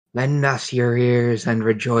Lend us your ears and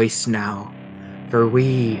rejoice now, for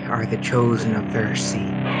we are the chosen of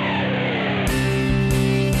Versi.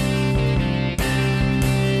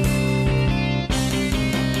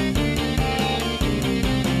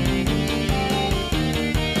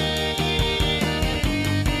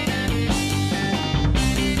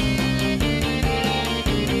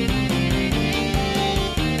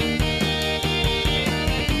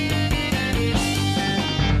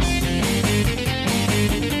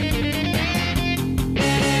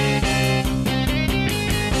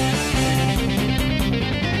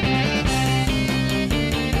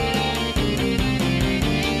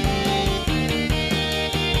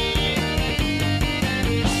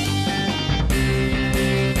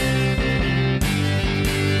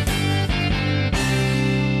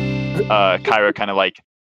 Kyra kind of like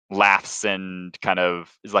laughs and kind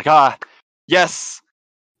of is like, yes,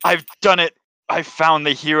 I've done it. I found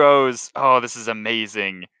the heroes. Oh, this is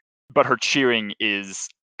amazing. But her cheering is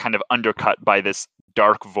kind of undercut by this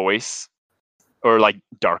dark voice. Or like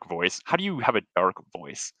dark voice. How do you have a dark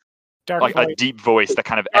voice? Dark a deep voice that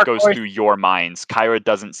kind of echoes through your minds. Kyra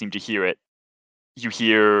doesn't seem to hear it. You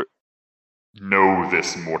hear, "Know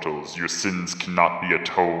this, mortals, your sins cannot be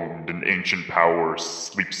atoned. An ancient power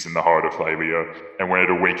sleeps in the heart of Hylia, and when it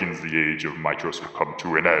awakens, the age of Mitros will come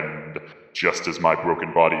to an end. Just as my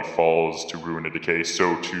broken body falls to ruin and decay,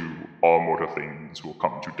 so too all mortal things will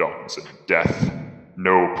come to darkness and death.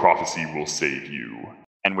 No prophecy will save you."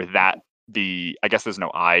 And with that, I guess there's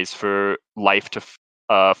no eyes for life to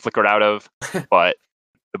flicker out of, but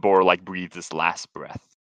the boar like breathes this last breath.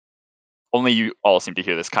 Only you all seem to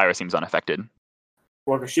hear this. Kyra seems unaffected.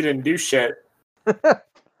 Well, because she didn't do shit.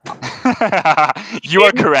 You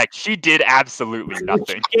are correct. She did absolutely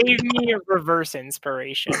nothing. She gave me a reverse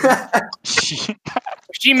inspiration.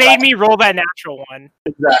 She made me roll that natural one.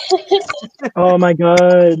 Exactly. Oh my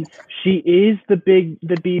god. She is the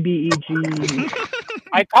BBEG.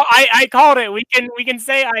 I called it. We can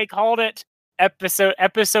say I called it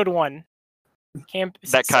episode 1.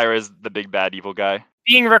 That Kyra is the big bad evil guy.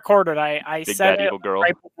 Being recorded. I big said bad it evil girl.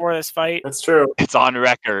 right before this fight. That's true. It's on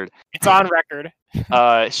record. It's on record.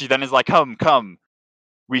 She then is like, come.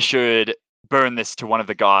 We should burn this to one of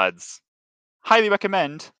the gods. Highly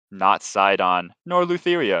recommend not Sidon nor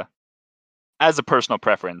Lutheria. As a personal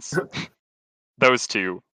preference, those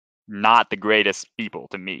two, not the greatest people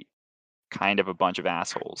to meet. Kind of a bunch of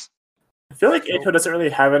assholes. I feel like Ato doesn't really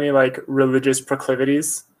have any like religious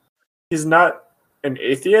proclivities. He's not an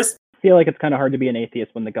atheist. I feel like it's kind of hard to be an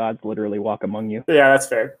atheist when the gods literally walk among you. Yeah, that's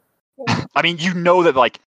fair. I mean, you know that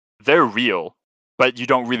like they're real, but you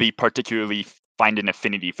don't really particularly find an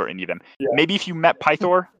affinity for any of them. Yeah. Maybe if you met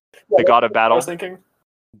Pythor, the god of battle. I was thinking.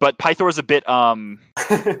 But Pythor is a bit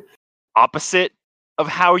opposite of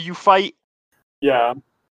how you fight. Yeah.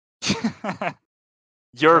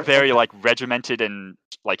 You're very like regimented and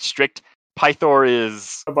like strict. Pythor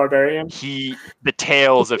is a barbarian. The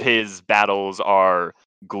tales of his battles are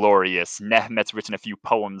glorious. Nehmet's written a few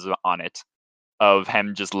poems on it, of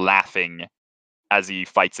him just laughing as he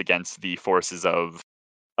fights against the forces of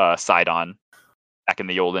Sidon back in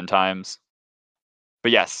the olden times.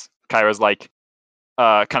 But yes, Kyra's like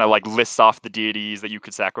kind of like lists off the deities that you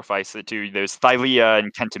could sacrifice it to. There's Thylia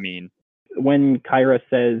and Kentamine. When Kyra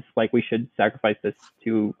says like we should sacrifice this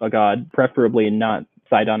to a god, preferably not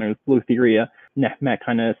Sidon or Lutheria, Nehmet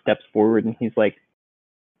kind of steps forward and he's like,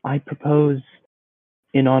 I propose,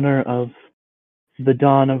 in honor of the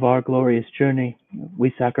dawn of our glorious journey,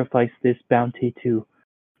 we sacrifice this bounty to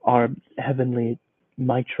our heavenly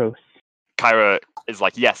Mitros. Kyra is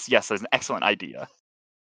like, yes, that's an excellent idea.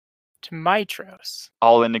 To Mitros.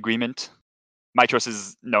 All in agreement. Mitros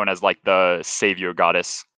is known as like the savior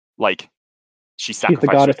goddess. Like she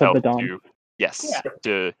sacrificed herself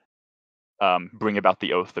to bring about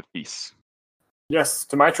the oath of peace. Yes,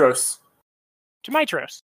 to Mitros. To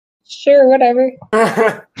Mitros. Sure, whatever.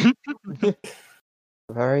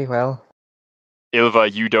 Very well.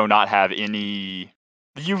 Ilva, you do not have any.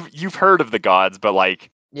 You've heard of the gods, but like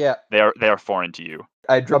yeah, they are foreign to you.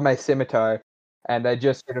 I draw my scimitar, and I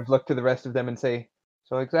just sort of look to the rest of them and say,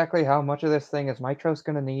 "So exactly how much of this thing is Mitros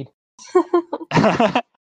gonna need?"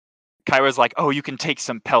 Kyra's like, "Oh, you can take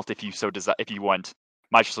some pelt if you want.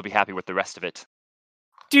 Mitros will be happy with the rest of it."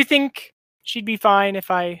 Do you think she'd be fine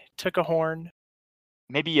if I took a horn?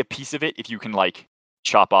 Maybe a piece of it if you can like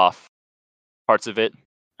chop off parts of it.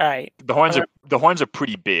 All right. The horns are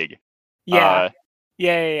pretty big. Yeah.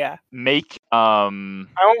 Yeah. Make I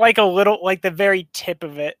want like a little, like the very tip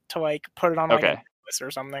of it to like put it on like a necklace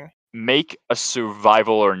or something. Make a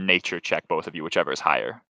survival or nature check, both of you, whichever is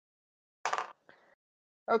higher.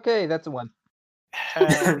 Okay, that's a 1.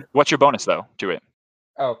 What's your bonus though to it?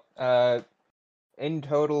 Oh, in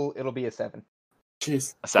total, it'll be a 7.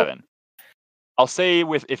 Jeez. A 7. I'll say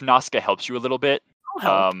if Nazca helps you a little bit,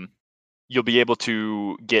 I'll help. you'll be able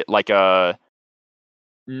to get like not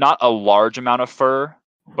a large amount of fur,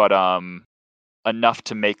 but enough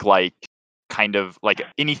to make like kind of like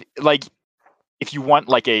like if you want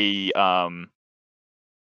like a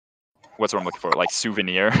what's what I'm looking for, like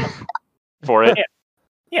souvenir for it.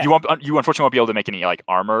 Yeah. You unfortunately won't be able to make any like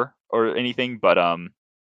armor or anything, but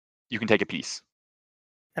you can take a piece.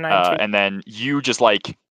 And then you just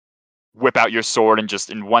like whip out your sword and just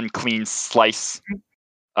in one clean slice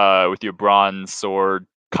with your bronze sword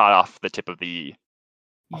cut off the tip of the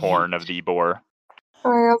horn of the boar.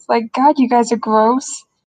 Ariel's like, God, you guys are gross.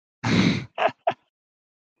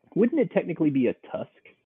 Wouldn't it technically be a tusk?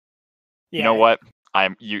 You know what?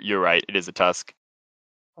 You're right. It is a tusk.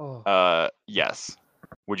 Oh. Yes.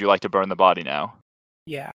 Would you like to burn the body now?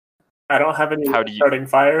 Yeah. I don't have any How do you- starting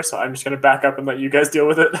fire, so I'm just gonna back up and let you guys deal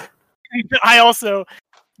with it. I also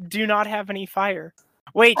do not have any fire.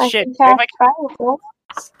 Wait, I shit. can Do I have cast like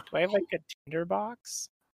fireball. a tinderbox?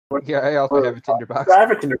 Yeah, I also have a tinderbox. I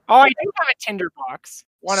have a tinder. Oh, I do have a tinderbox.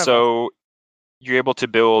 One of them. So you're able to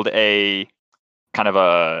build a kind of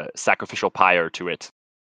a sacrificial pyre to it,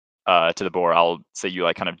 to the boar. I'll say you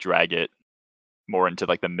like kind of drag it more into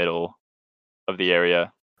like the middle of the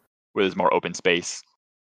area where there's more open space,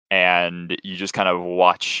 and you just kind of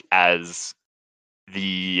watch as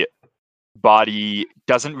the body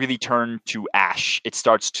doesn't really turn to ash. It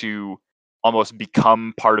starts to almost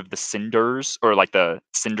become part of the cinders, or like the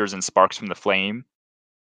cinders and sparks from the flame.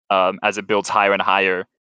 As it builds higher and higher,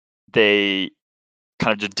 they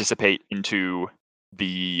kind of just dissipate into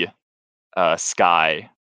the sky.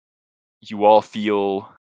 You all feel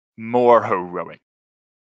more heroic.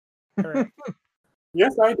 Correct.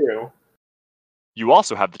 Yes, I do. You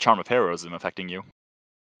also have the charm of heroism affecting you.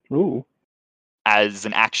 Ooh. As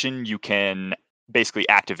an action, you can basically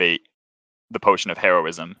activate the potion of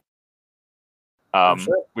heroism, Sure.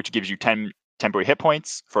 which gives you 10 temporary hit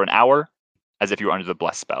points for an hour, as if you were under the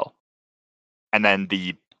bless spell. And then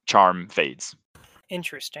the charm fades.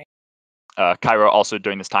 Interesting. Kyra also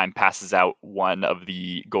during this time passes out one of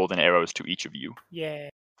the golden arrows to each of you, Yeah.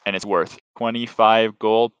 and it's worth 25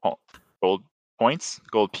 gold points,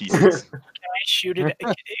 gold pieces. Can I shoot it?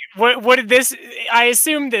 What did this? I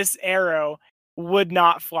assume this arrow would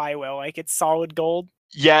not fly well. Like it's solid gold.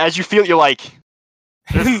 Yeah, as you feel, you're like,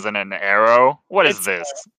 this isn't an arrow. What is It's,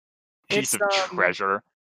 this? Piece of treasure.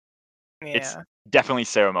 Yeah. It's definitely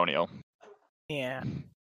ceremonial. Yeah.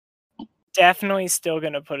 Definitely still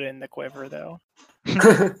gonna put it in the quiver though.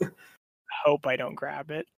 Hope I don't grab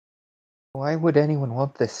it. Why would anyone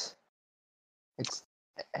want this? It's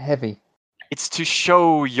heavy. It's to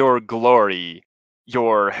show your glory,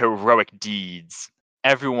 your heroic deeds.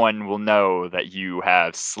 Everyone will know that you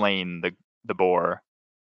have slain the boar.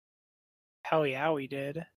 Hell yeah, we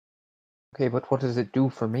did. Okay, but what does it do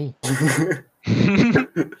for me?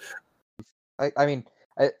 I mean,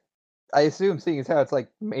 I assume seeing as how it's like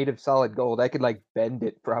made of solid gold, I could like bend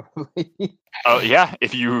it probably. Oh yeah,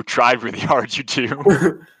 if you tried really hard, you do.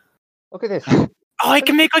 Look at this. Oh, I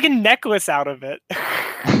can make like a necklace out of it.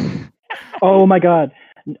 Oh my god.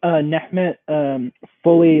 Nehmet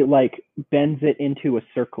fully like bends it into a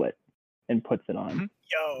circlet and puts it on.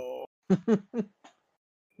 Yo.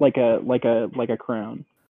 Like a crown.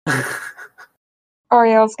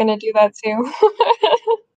 Ariel's gonna do that too.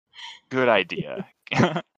 Good idea.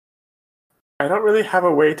 I don't really have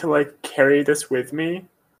a way to like carry this with me.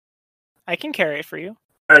 I can carry it for you.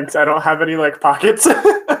 Thanks. I don't have any like pockets.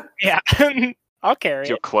 Yeah. I'll carry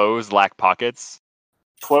Your it. clothes lack pockets.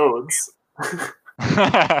 Clothes.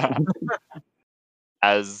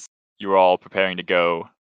 As you're all preparing to go,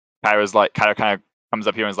 Kyra kind of comes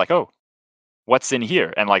up here and is like, "Oh, what's in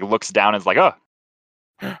here?" And like looks down and is like, "Oh,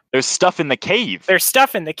 there's stuff in the cave." There's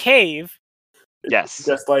stuff in the cave. Yes,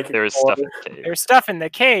 Just like there is stuff in the cave. There's stuff in the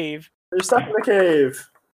cave. There's stuff in the cave.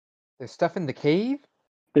 There's stuff in the cave?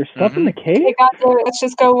 There's stuff in the Hey, cave? God, let's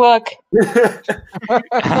just go look.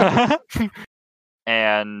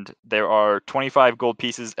 And there are 25 gold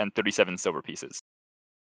pieces and 37 silver pieces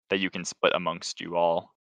that you can split amongst you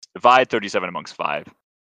all. Divide 37 amongst 5.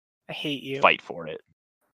 I hate you. Fight for it.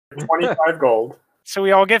 25 gold. So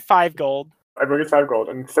we all get 5 gold. Everyone gets 5 gold.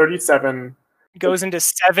 And 37. Goes into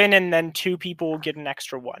 7, and then 2 people will get an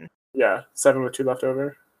extra 1. Yeah, 7 with 2 left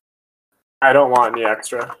over. I don't want any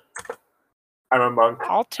extra. I'm a monk.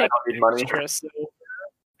 I'll take don't need money. extra.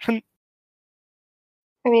 So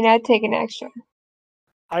I mean, I'd take an extra.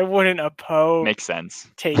 I wouldn't oppose Makes sense.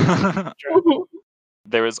 taking extra.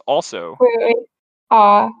 There is also Wait.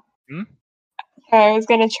 Aw. Hmm? I was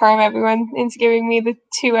gonna charm everyone into giving me the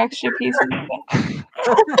 2 extra pieces.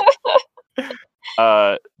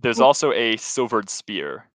 There's also a silvered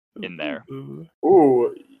spear in there.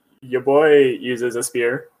 Ooh, your boy uses a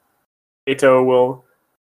spear. Ato will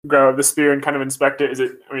grab the spear and kind of inspect it. Is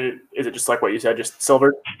it just like what you said, just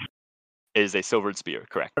silver? It is a silvered spear,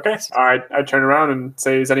 correct? Okay. I turn around and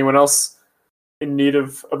say, is anyone else in need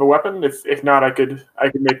of a weapon? If not, I could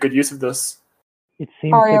make good use of this. It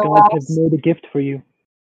seems Are the your gods have labs- made a gift for you.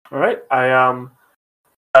 All right.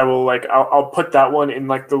 I will I'll put that one in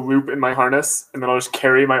like the loop in my harness, and then I'll just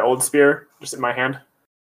carry my old spear just in my hand.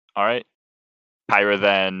 All right. Pyra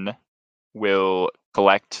then will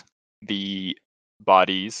collect the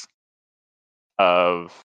bodies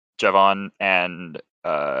of Javon and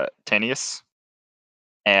Tanius,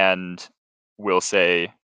 and will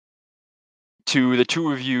say, to the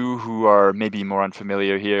two of you who are maybe more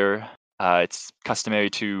unfamiliar here, it's customary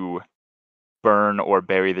to burn or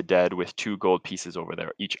bury the dead with 2 gold pieces over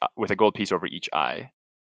there, with a gold piece over each eye.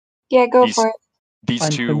 Yeah, go for it. These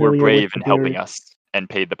I'm 2 were familiar brave with the in helping burial. us and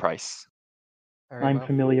paid the price. Very I'm well.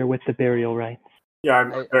 familiar with the burial rites. Yeah,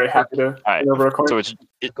 I'm I- very happy to All right. hand over a coin. So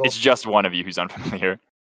it's just one of you who's unfamiliar.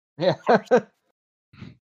 Yeah.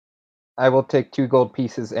 I will take 2 gold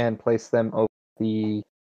pieces and place them over the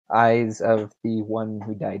eyes of the one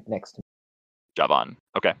who died next to Javon.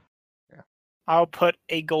 Okay. I'll put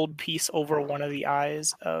a gold piece over one of the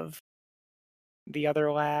eyes of the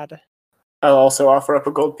other lad. I'll also offer up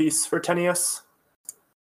a gold piece for Tenius.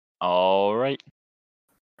 All right.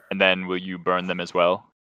 And then will you burn them as well?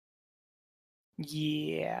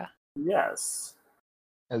 Yeah. Yes.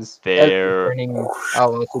 me. As They're- burning,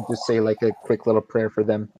 I'll also just say like a quick little prayer for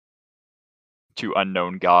them. To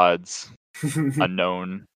unknown gods,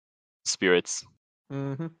 unknown spirits.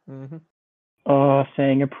 Mm-hmm, mm-hmm. Oh,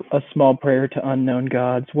 saying a small prayer to unknown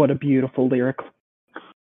gods. What a beautiful lyric.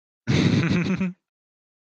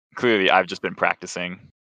 Clearly, I've just been practicing.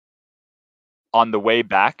 On the way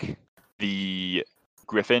back, the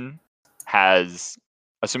griffin has,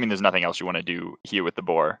 assuming there's nothing else you want to do here with the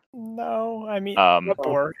boar. No, I mean, Um,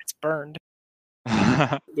 boar, it's burned.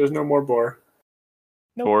 There's no more boar.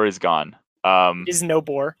 Boar is gone. Is no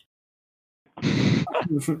boar.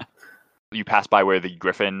 You pass by where the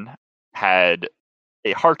griffin had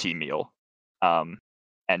a hearty meal, and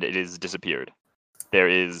it has disappeared. There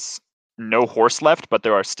is no horse left, but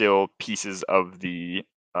there are still pieces of the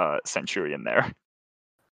centurion there.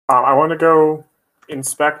 I want to go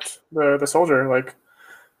inspect the soldier. Like,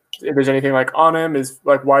 if there's anything like on him, is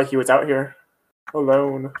like why he was out here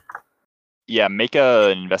alone. Yeah, make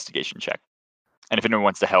an investigation check. And if anyone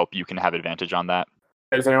wants to help, you can have advantage on that.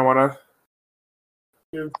 Does anyone want to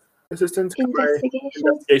give assistance? My Investigation.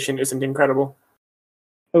 investigation isn't incredible.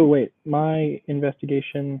 Oh wait, my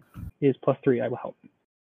investigation is +3. I will help.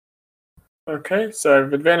 Okay, so I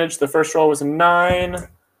have advantage. The first roll was a 9.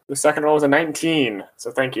 The second roll was a 19.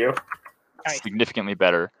 So thank you. Nice. Significantly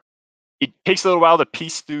better. It takes a little while to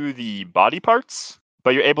piece through the body parts,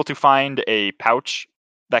 but you're able to find a pouch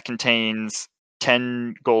that contains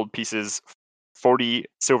 10 gold pieces, 40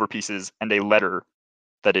 silver pieces, and a letter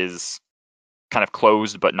that is kind of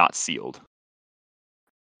closed but not sealed.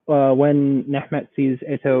 When Nehmet sees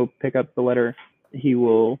Eto pick up the letter, he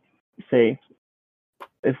will say,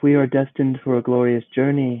 if we are destined for a glorious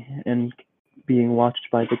journey and being watched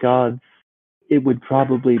by the gods, it would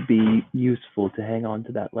probably be useful to hang on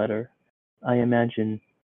to that letter. I imagine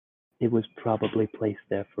it was probably placed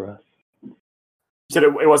there for us. You said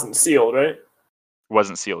it wasn't sealed, right? It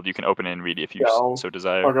wasn't sealed. You can open it and read it if you Yeah, so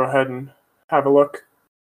desire. I'll go ahead and have a look.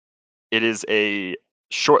 It is a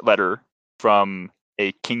short letter from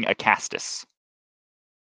a King Acastus.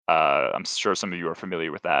 I'm sure some of you are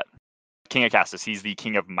familiar with that. King Acastus, he's the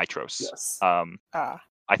king of Mitros. Yes.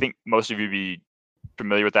 I think most of you be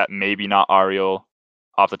familiar with that. Maybe not Ariel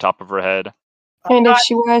off the top of her head. And if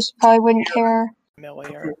she was, she probably wouldn't care.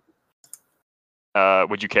 Familiar.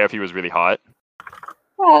 Would you care if he was really hot?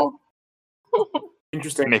 Well,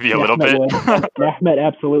 Interesting. Maybe a little bit. Would. Nehmet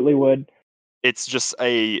absolutely would. It's just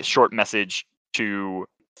a short message to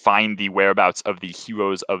find the whereabouts of the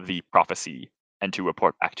heroes of the prophecy and to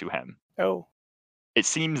report back to him. Oh, It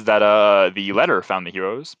seems that the letter found the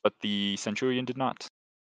heroes, but the centurion did not.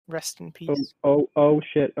 rest in peace. Oh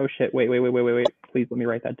shit. Wait. Please let me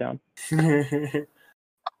write that down.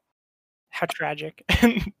 How tragic.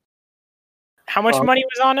 How much money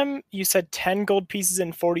was on him? You said 10 gold pieces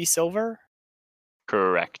and 40 silver?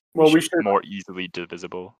 Correct. Well, we should more easily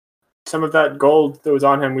divisible. some of that gold that was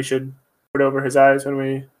on him. We should put over his eyes when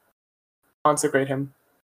we consecrate him.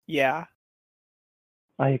 Yeah.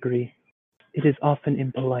 I agree. It is often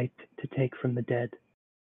impolite to take from the dead.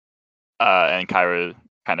 And Kyra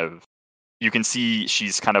kind of, you can see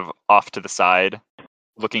she's kind of off to the side,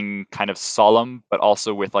 looking kind of solemn, but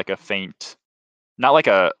also with like a faint, not like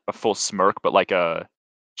a full smirk, but like a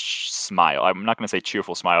smile. I'm not going to say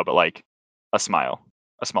cheerful smile, but like a smile,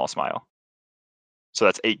 a small smile. So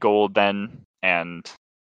that's 8 gold then, and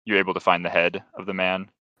you're able to find the head of the man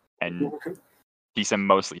and piece them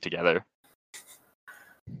mostly together.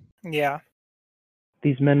 Yeah.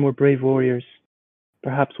 These men were brave warriors.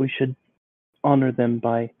 Perhaps we should honor them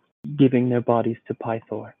by giving their bodies to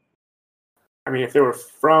Pythor. I mean, if they were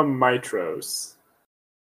from Mitros,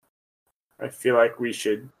 I feel like we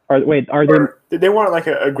should. Are they? They want like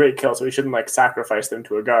a great kill, so we shouldn't like sacrifice them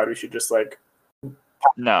to a god. We should just like.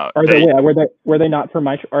 No. Were they not from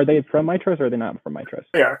Mitros? Are they from Mitros or are they not from Mitros?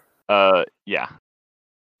 They are. Yeah.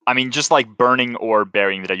 I mean, just like burning or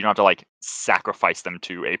burying the dead, you don't have to like sacrifice them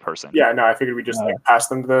to a person. Yeah, no, I figured we just like pass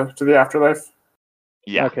them to the afterlife.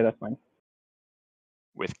 Yeah. Okay, that's fine.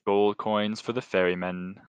 With gold coins for the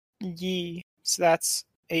ferrymen. Yee. So that's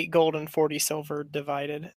 8 gold and 40 silver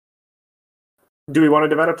divided. Do we want to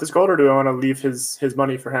divide up this gold, or do we want to leave his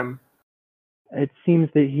money for him? It seems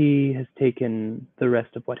that he has taken the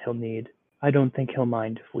rest of what he'll need. I don't think he'll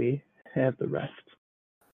mind if we have the rest.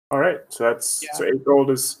 All right, so so 8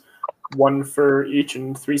 gold is 1 for each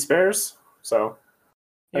and 3 spares. So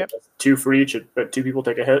Yep. 2 for each, but 2 people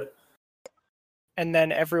take a hit. And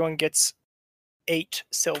then everyone gets 8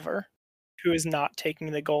 silver. Who is not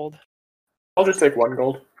taking the gold? I'll just take 1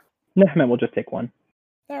 gold. Nehmet will just take 1.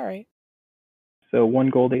 All right. So 1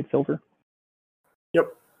 gold, 8 silver.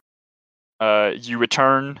 Yep. You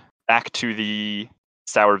return back to the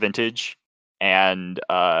Sour Vintage, and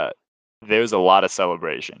there's a lot of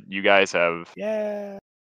celebration. You guys have,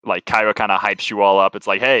 like, Kyra kind of hypes you all up. It's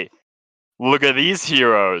like, hey, look at these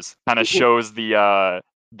heroes. Kind of shows the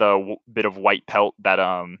bit of white pelt that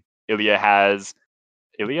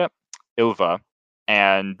Ilva,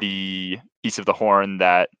 and the piece of the horn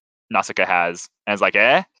that Nausicaa has, and it's like,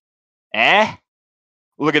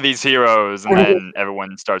 look at these heroes, and then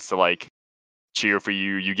everyone starts to like cheer for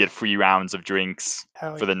you. You get free rounds of drinks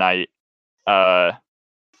for the night.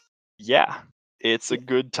 Yeah, it's a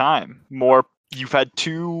good time. You've had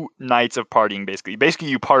 2 nights of partying, basically. Basically,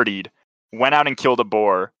 you partied, went out and killed a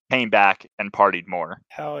boar, came back, and partied more.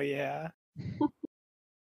 Hell yeah.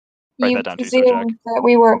 Write You that down too, so Jack. presume that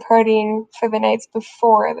we weren't partying for the nights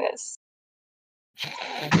before this.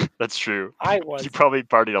 That's true. I was. You probably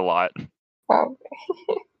partied a lot. Well,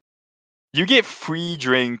 You get free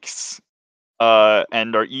drinks,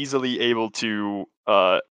 and are easily able to.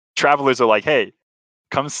 Travelers are like, "Hey,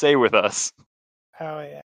 come stay with us." Hell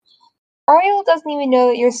yeah. Ariel doesn't even know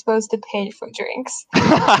that you're supposed to pay for drinks.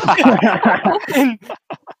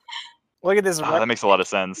 Look at this. That makes a lot of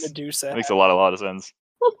sense. Medusa. That makes a lot of sense.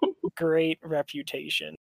 Great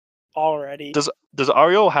reputation already. Does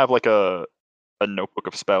Ariel have like a notebook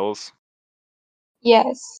of spells?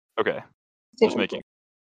 Yes. Okay, just Didn't making.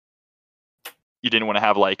 You didn't want to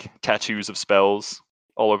have like tattoos of spells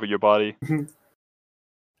all over your body.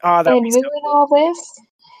 Oh, that and makes doing all this?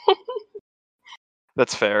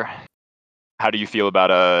 That's fair. How do you feel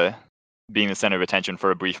about being the center of attention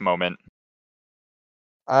for a brief moment?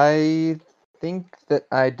 I think that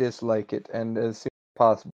I dislike it, and as soon as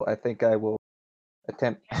possible, I think I will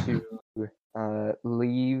attempt to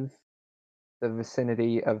leave the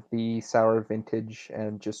vicinity of the Sour Vintage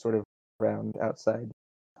and just sort of around outside,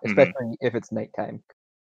 especially if it's nighttime.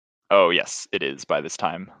 Oh yes, it is by this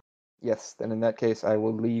time. Yes, then in that case, I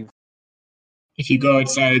will leave. If you go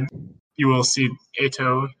outside, you will see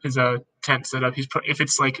Eto, his tent set up. If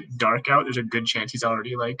it's like dark out, there's a good chance he's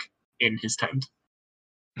already like in his tent.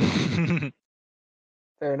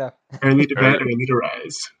 Fair enough. Early to bed, early to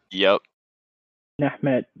rise. Yep.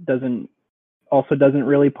 Nehmet doesn't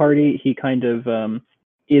really party. He kind of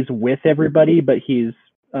is with everybody, but he's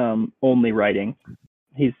only writing.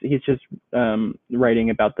 He's just writing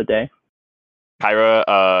about the day.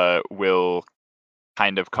 Kyra will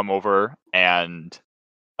kind of come over and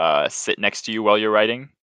sit next to you while you're writing.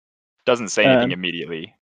 Doesn't say anything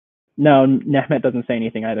immediately. No, Nehmet doesn't say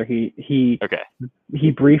anything either. He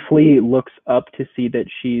briefly looks up to see that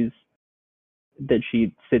she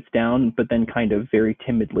sits down, but then kind of very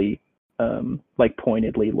timidly, like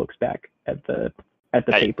pointedly looks back at the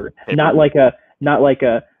paper. Not like a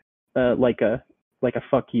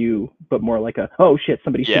fuck you, but more like a oh shit,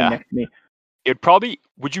 somebody's sitting next to me.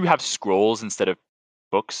 Would you have scrolls instead of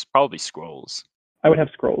books? Probably scrolls. I would have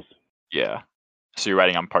scrolls. Yeah. So you're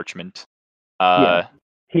writing on parchment. Yeah.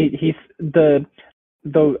 He's the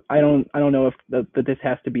though I don't know if that this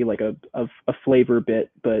has to be like a flavor bit,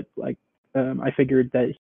 but like I figured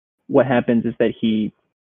that what happens is that he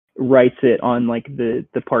writes it on like the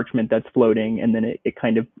parchment that's floating, and then it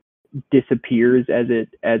kind of disappears as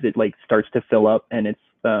it like starts to fill up, and it's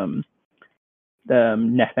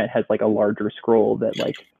Nefmet has like a larger scroll that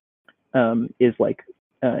like is like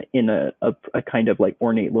in a kind of like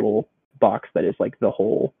ornate little box that is like the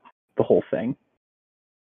whole thing.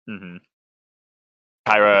 Mm-hmm.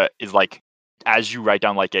 Kyra is like, as you write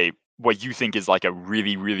down like what you think is like a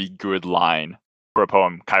really, really good line for a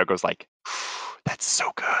poem, Kyra goes like, "That's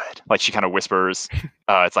so good." Like she kind of whispers,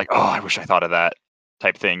 "It's like, oh, I wish I thought of that,"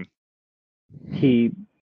 type thing. He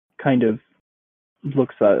kind of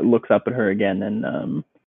looks up at her again, and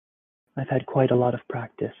I've had quite a lot of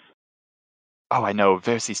practice. Oh, I know.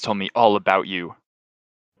 Verses told me all about you.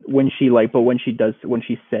 When she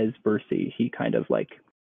says Bercy, he kind of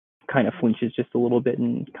flinches just a little bit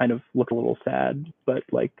and kind of looks a little sad, but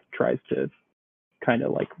like tries to kind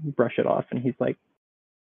of like brush it off, and he's like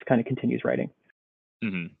kind of continues writing.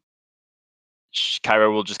 Mm-hmm.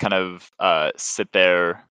 Kyra will just kind of sit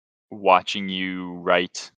there watching you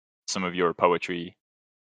write some of your poetry,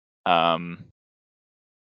 and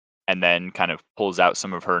then kind of pulls out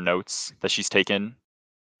some of her notes that she's taken,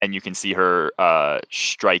 and you can see her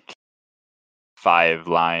strike 5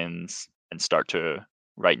 lines and start to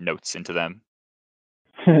write notes into them.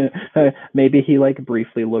 Maybe he like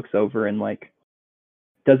briefly looks over and like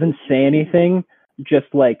doesn't say anything, just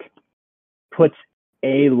like puts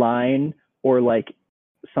a line or like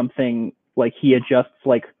something, like he adjusts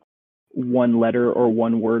like one letter or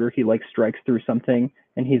one word, or he like strikes through something,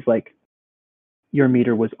 and he's like, "Your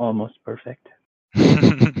meter was almost perfect."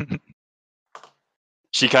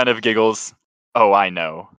 She kind of giggles. "Oh, I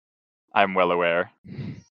know. I'm well aware.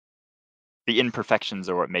 The imperfections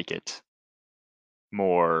are what make it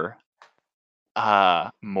more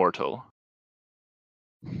mortal."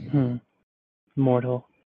 Mortal.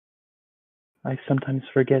 I sometimes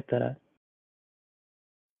forget that.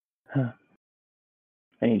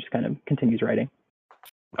 And he just kind of continues writing.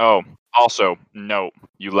 Oh, also, no,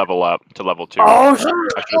 you level up to level 2. Oh, I should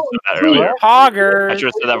have said that earlier. Hogger. I should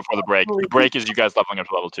have said that before the break. The break is you guys leveling up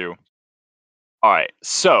to level 2. Alright,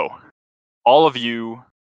 so all of you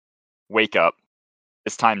wake up.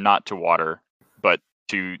 It's time not to water, but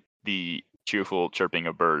to the cheerful chirping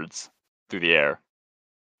of birds through the air.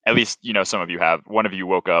 At least, some of you have. One of you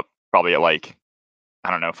woke up probably at like,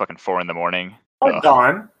 I don't know, fucking 4 in the morning. Like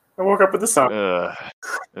dawn. I woke up with the sun.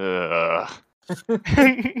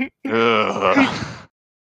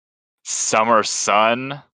 Summer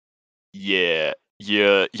sun. Yeah.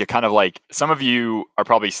 You kind of like, some of you are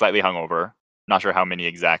probably slightly hungover. Not sure how many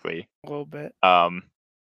exactly. A little bit.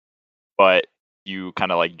 But you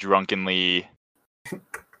kind of like drunkenly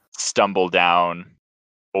stumble down,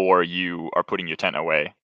 or you are putting your tent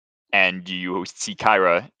away, and you see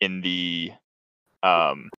Kyra in the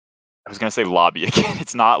I was gonna say lobby again.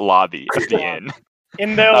 It's not lobby. It's the inn.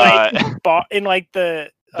 In the like in like the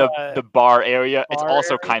bar area. It's bar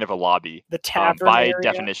also area? kind of a lobby. The tavern by area?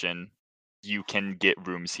 definition, you can get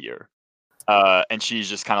rooms here. And she's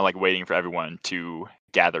just kind of like waiting for everyone to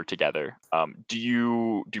gather together.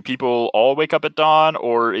 Do people all wake up at dawn,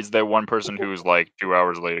 or is there one person who's like 2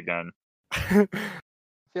 hours late again? I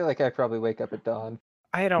feel like I probably wake up at dawn.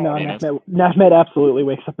 I don't No, know. Nefmet absolutely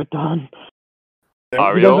wakes up at dawn.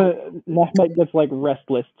 Ariel? Nefmet gets like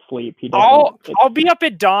restless sleep. He doesn't. I'll be up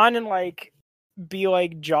at dawn and like be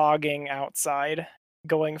like jogging outside,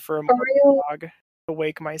 going for a Ariel jog to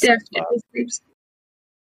wake myself up. definitely sleeps.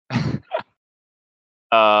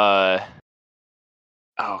 Oh,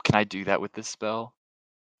 can I do that with this spell?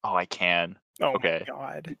 Oh, I can. Oh Okay. my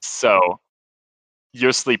god. So,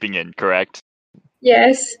 you're sleeping in, correct?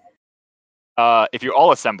 Yes. If you're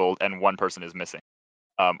all assembled and one person is missing,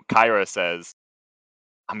 Kyra says,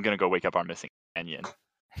 "I'm gonna go wake up our missing companion.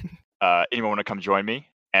 Anyone want to come join me?"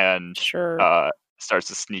 And Sure. starts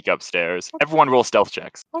to sneak upstairs. Everyone roll stealth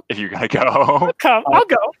checks if you're gonna go. I'll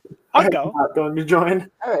go. I'm not going to join.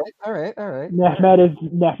 All right.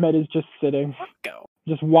 Nefmet is just sitting, Go.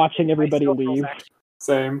 just watching everybody My social's leave. actually-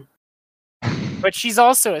 Same. But she's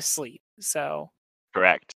also asleep, so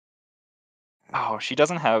Correct. Oh, she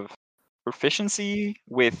doesn't have proficiency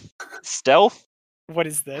with stealth? what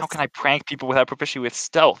is this? How can I prank people without proficiency with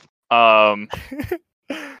stealth?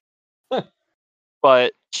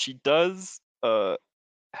 But she does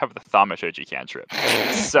have the thaumaturgy cantrip.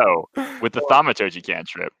 So, with the thaumaturgy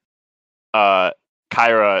cantrip,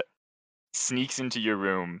 Kyra sneaks into your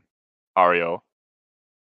room, Ariel,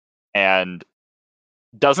 and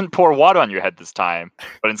doesn't pour water on your head this time,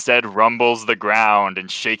 but instead rumbles the ground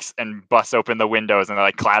and shakes and busts open the windows and they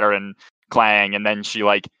like clatter and clang, and then she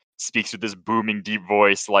like speaks with this booming deep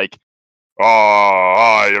voice like,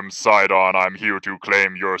 Ah, I am Sidon. I'm here to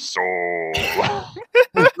claim your soul.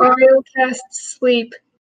 Ariel casts sleep.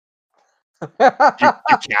 you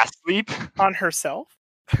cast sleep? On herself?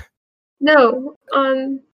 No,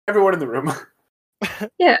 Everyone in the room.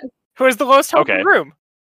 Who has the lowest health in Okay. the room?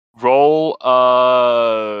 Roll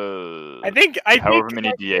I think however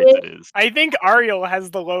many d8s it is. I think Ariel has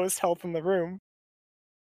the lowest health in the room.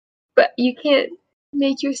 but you can't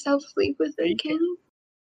make yourself sleep with You it, can you?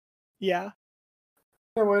 Yeah.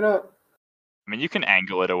 Yeah, why not? I mean, you can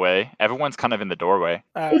angle it away. Everyone's kind of in the doorway.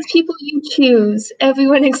 It's people you choose.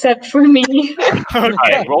 Everyone except for me. Okay.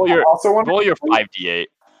 Alright, roll your Also one. 5d8.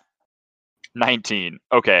 19.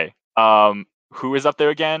 Okay. Who is up there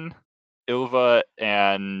again? Ilva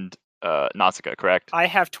and Nausicaa, correct? I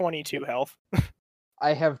have 22 health.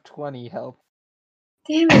 I have 20 health.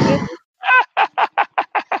 Damn it.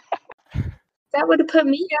 That would have put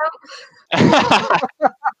me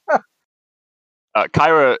out.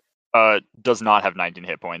 Kyra does not have 19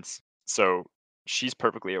 hit points, so she's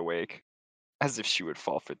perfectly awake, as if she would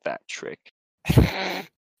fall for that trick.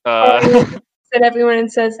 Ariel looks at everyone and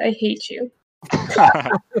says, I hate you.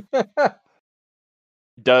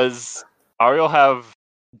 Does Ariel have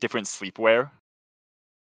different sleepwear?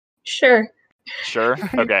 Sure. Sure.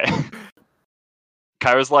 Okay.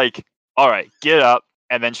 Kyra's like, all right, get up,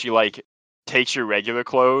 and then she like takes your regular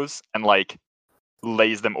clothes and like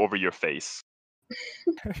lays them over your face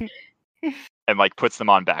and like puts them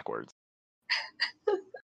on backwards.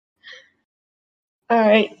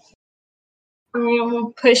 Alright. Ariel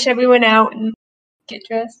will push everyone out and get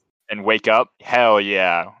dressed. And wake up. Hell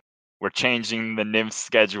yeah, we're changing the nymph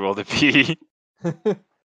schedule to be.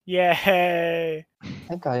 Yay. I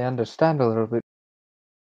think I understand a little bit.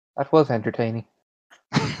 That was entertaining.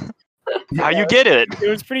 How you get it? It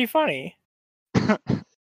was pretty funny.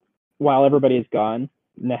 While everybody is gone,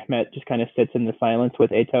 Nehmet just kind of sits in the silence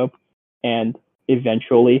with Ato, and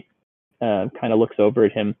eventually kind of looks over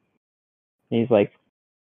at him. And he's like,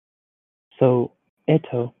 so,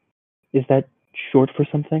 Ato, is that short for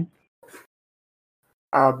something?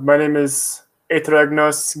 My name is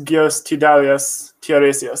Eteragnos Gios Tidalius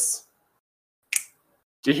Tiaresius.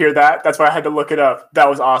 Did you hear that? That's why I had to look it up. That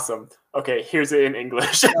was awesome. Okay, here's it in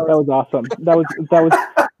English. That was awesome. That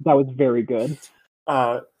was very good.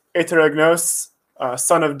 Eteragnos,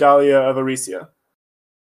 son of Dahlia of Arisia.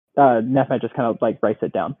 Nehmet just kind of like writes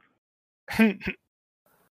it down.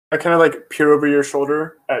 I kind of like peer over your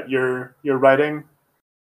shoulder at your writing.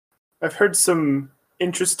 I've heard some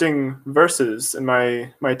interesting verses in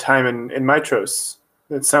my time in Mitros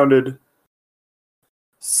that sounded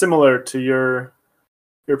similar to your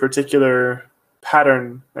particular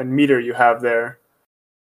pattern and meter you have there.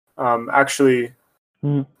 Actually,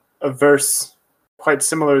 a verse quite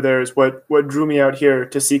similar there is what drew me out here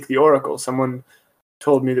to seek the Oracle. Someone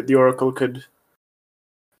told me that the Oracle could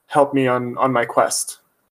help me on my quest.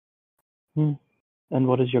 And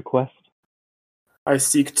what is your quest? I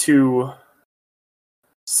seek to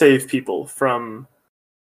save people from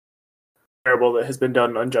terrible that has been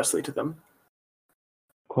done unjustly to them.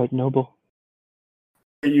 Quite noble.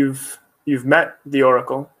 You've met the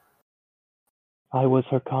Oracle. I was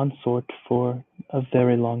her consort for a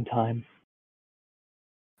very long time.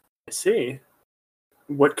 I see.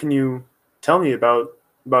 What can you tell me about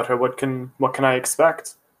her? What can I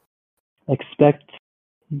expect? Expect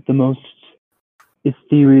the most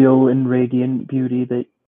ethereal and radiant beauty that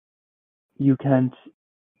you can't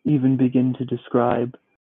even begin to describe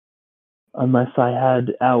unless I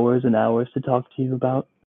had hours and hours to talk to you about.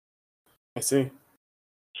 I see.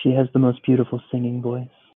 She has the most beautiful singing voice.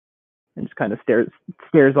 And just kind of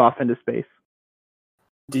stares off into space.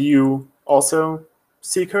 Do you also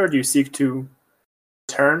seek her? Do you seek to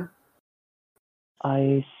return?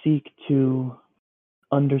 I seek to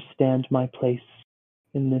understand my place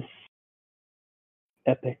in this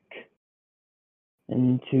epic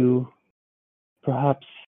and to perhaps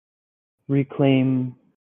reclaim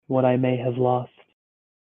what I may have lost.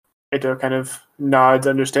 Ito kind of nods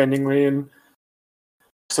understandingly, and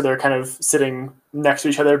so they're kind of sitting next to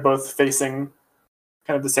each other, both facing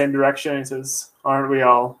kind of the same direction. He says, aren't we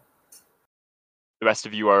all? The rest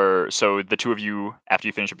of you are, so the two of you, after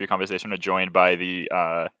you finish up your conversation, are joined by the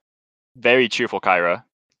very cheerful Kyra,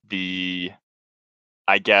 the,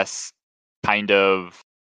 I guess, kind of,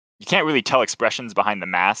 you can't really tell expressions behind the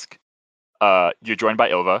mask. You're joined by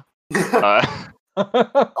Ilva,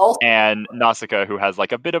 and Nausicaa, who has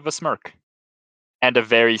like a bit of a smirk, and a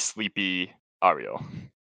very sleepy Ariel.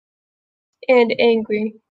 And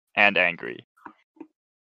angry. And angry.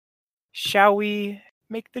 Shall we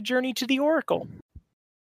make the journey to the Oracle?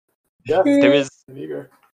 Yes. There is I'm eager.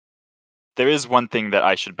 There is one thing that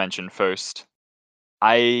I should mention first.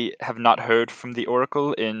 I have not heard from the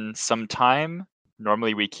Oracle in some time.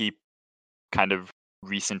 Normally we keep kind of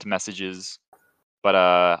recent messages, but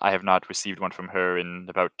I have not received one from her in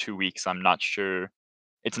about 2 weeks. I'm not sure.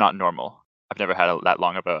 It's not normal. I've never had that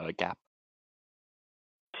long of a gap.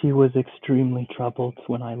 She was extremely troubled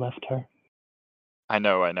when I left her. I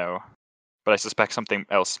know. But I suspect something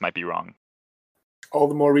else might be wrong. All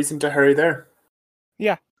the more reason to hurry there.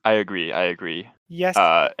 I agree. Yes.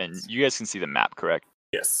 And you guys can see the map, correct?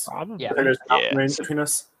 Yes. Probably. Yeah. There's a mountain Yeah, range so- between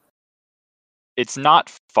us. It's not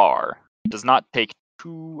far. It does not take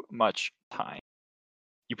too much time.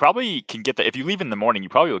 You probably can get there. If you leave in the morning, you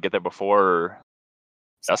probably will get there before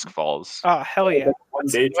dusk falls. Oh, hell yeah. One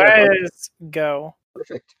day trip. Let's go.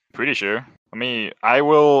 Perfect. Pretty sure. I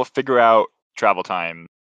will figure out travel time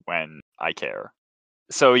when I care.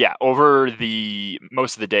 So yeah, over the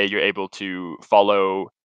most of the day, you're able to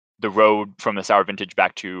follow the road from the Sour Vintage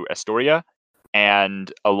back to Astoria,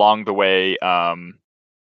 and along the way, I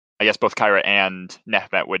guess both Kyra and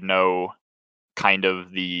Nehmet would know kind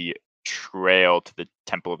of the trail to the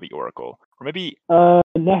Temple of the Oracle, or maybe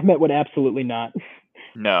Nehmet would absolutely not.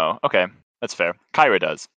 no. Okay, that's fair. Kyra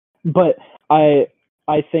does. But I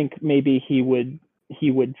think maybe he would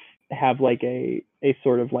have like a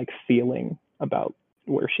sort of like feeling about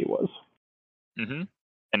where she was. Mm-hmm.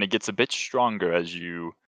 And it gets a bit stronger as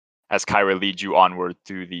Kyra leads you onward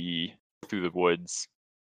through the woods.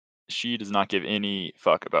 She does not give any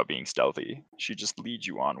fuck about being stealthy. She just leads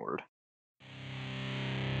you onward.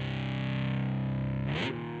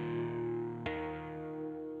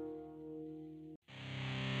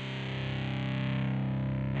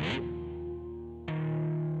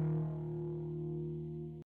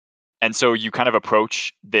 And so you kind of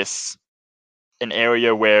approach an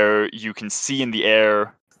area where you can see in the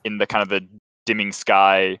air, in the kind of the dimming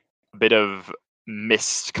sky, a bit of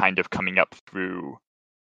mist kind of coming up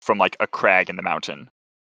from like a crag in the mountain.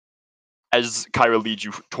 As Kyra leads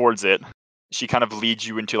you towards it, she kind of leads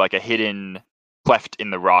you into like a hidden cleft in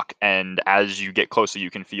the rock, and as you get closer, you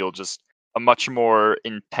can feel just a much more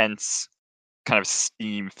intense kind of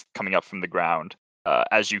steam coming up from the ground.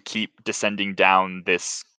 As you keep descending down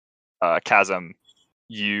this chasm,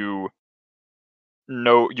 you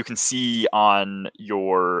can see on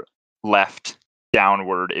your left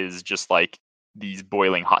downward is just like these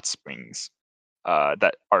boiling hot springs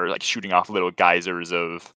that are like shooting off little geysers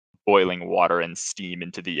of boiling water and steam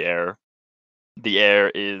into the air. The air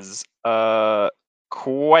is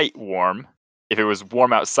quite warm. If it was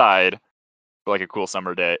warm outside, for like a cool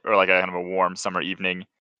summer day or like a kind of a warm summer evening,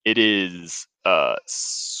 it is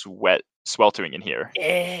sweltering in here.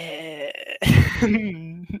 A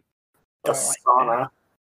sauna.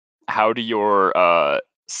 How do your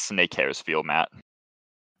snake hairs feel, Matt?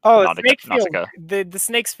 Oh, Nausicaa. the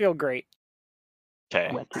snakes feel great. Okay.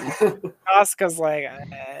 Asuka's like,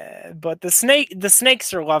 but the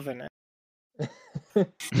snakes are loving it.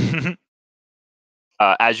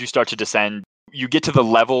 As you start to descend, you get to the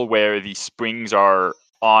level where the springs are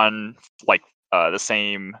on like the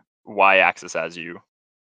same y-axis as you.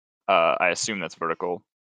 I assume that's vertical.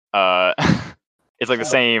 It's like the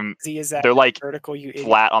same. They're like vertical, you idiot.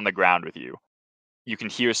 flat on the ground with you. You can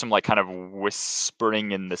hear some like kind of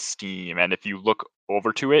whispering in the steam, and if you look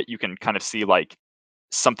over to it, you can kind of see like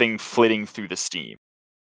something flitting through the steam.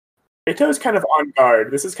 Ito's kind of on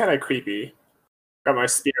guard. This is kind of creepy. Got my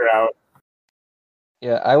spear out.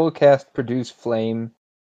 Yeah, I will cast Produce Flame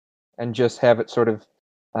and just have it sort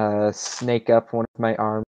of snake up one of my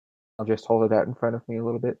arms. I'll just hold it out in front of me a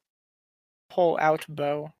little bit. Pull out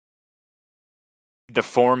bow. The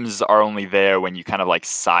forms are only there when you kind of like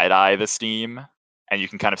side eye the steam, and you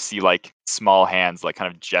can kind of see like small hands like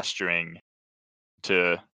kind of gesturing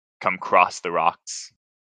to come cross the rocks.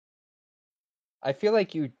 I feel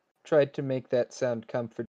like you tried to make that sound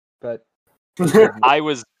comforting, but I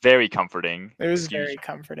was very comforting. It was Excuse very me.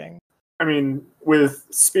 comforting. I mean, with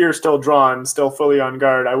spear still drawn, still fully on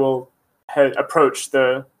guard, I will approach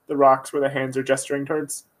the rocks where the hands are gesturing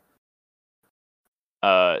towards.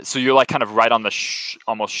 So you're like kind of right on the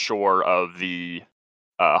almost shore of the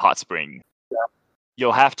hot spring. Yeah.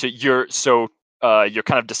 You'll have to. You're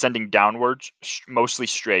kind of descending downward, mostly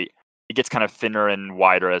straight. It gets kind of thinner and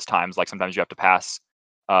wider as times. Like sometimes you have to pass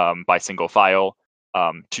by single file.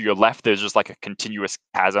 To your left, there's just like a continuous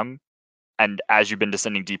chasm, and as you've been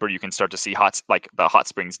descending deeper, you can start to see the hot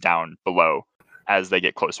springs down below. As they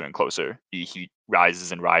get closer and closer, the heat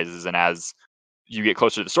rises and rises, and as you get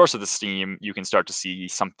closer to the source of the steam, you can start to see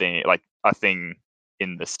something like a thing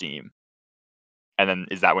in the steam. And then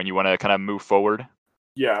is that when you want to kind of move forward?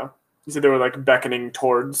 Yeah. You said they were like beckoning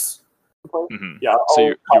towards. Mm-hmm. Yeah.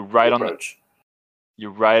 So I'll you're right on approach.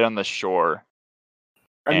 you're right on the shore.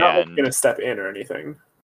 I'm not like, and gonna step in or anything.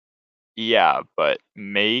 yeah, but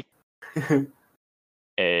make I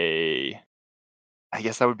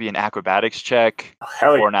guess that would be an acrobatics check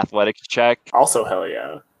Hell or yeah. an athletics check, Also, hell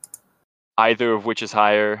yeah. either of which is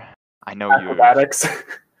higher. I know Acrobatics.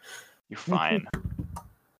 you're fine.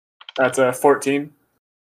 That's a 14.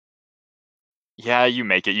 Yeah, you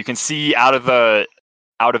make it. You can see out of the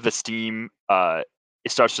steam, it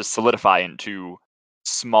starts to solidify into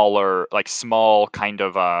smaller, like small kind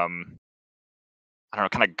of I don't know,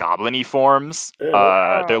 kind of goblin-y forms. Ew.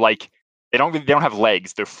 They're like they don't have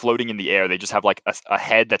legs. They're floating in the air. They just have like a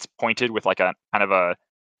head that's pointed with like a kind of a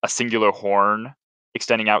singular horn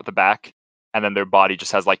extending out the back, and then their body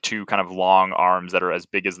just has like two kind of long arms that are as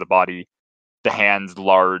big as the body. The hands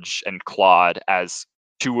large and clawed as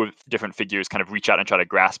two of different figures kind of reach out and try to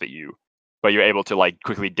grasp at you, but you're able to like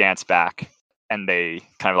quickly dance back, and they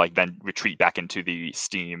kind of like then retreat back into the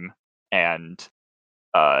steam and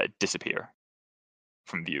disappear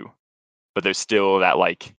from view. But there's still that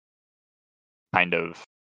like kind of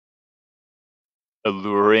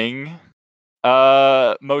alluring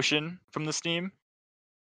motion from the steam.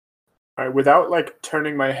 All right, without like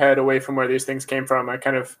turning my head away from where these things came from, I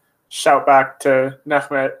kind of shout back to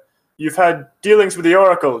Nehmet, "You've had dealings with the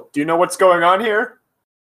Oracle. Do you know what's going on here?"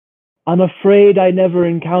 I'm afraid I never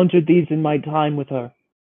encountered these in my time with her.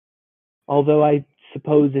 Although I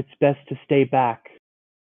suppose it's best to stay back.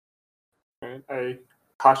 Right, I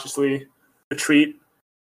cautiously retreat.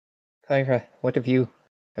 Kyra, what have you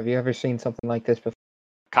ever seen something like this before?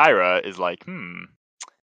 Kyra is like,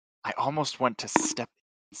 I almost went to step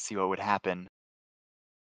and see what would happen.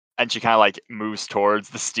 And she kind of like moves towards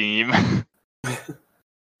the steam.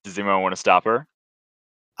 Does anyone want to stop her?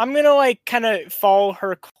 I'm gonna like kind of follow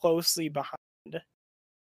her closely behind.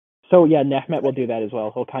 So yeah, Nehmet will do that as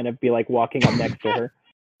well. He'll kind of be like walking up next to her.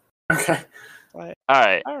 Okay. But,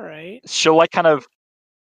 All right. She'll like kind of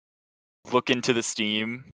look into the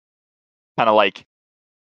steam, kind of like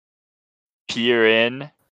peer in,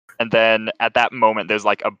 and then at that moment there's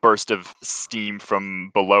like a burst of steam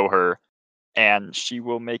from below her, and she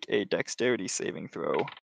will make a dexterity saving throw.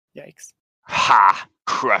 Yikes. Ha!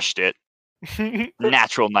 Crushed it.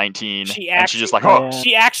 Natural 19. And she's just like, oh, yeah.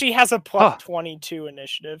 She actually has a plus Huh. 22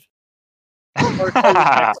 initiative. Or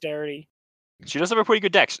dexterity. She does have a pretty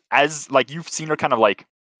good dex. As like you've seen her kind of like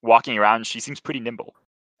walking around, she seems pretty nimble.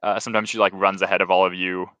 Sometimes she like runs ahead of all of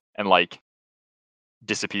you and like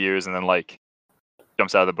disappears and then like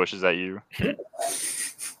jumps out of the bushes at you.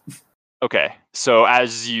 Okay, so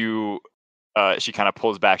as you, she kind of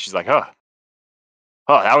pulls back. She's like, oh,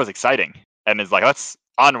 that was exciting, and is like, let's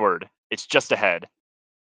onward. It's just ahead.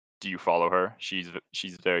 Do you follow her? She's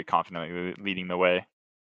very confidently leading the way.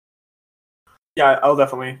 Yeah, I'll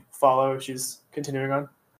definitely follow. She's continuing on.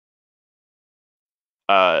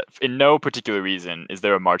 In no particular reason, is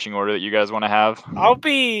there a marching order that you guys want to have? I'll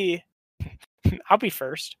be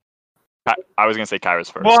first. I was gonna say Kyra's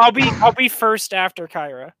first. Well, I'll be first after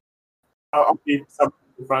Kyra. I'll be somewhere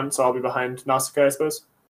in front, so I'll be behind Nausicaa, I suppose.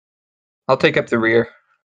 I'll take up the rear.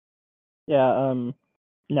 Yeah,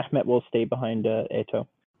 Nehmet will stay behind Eto.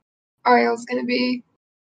 Ariel's gonna be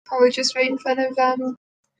probably just right in front of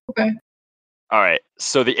Okay. All right,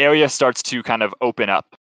 so the area starts to kind of open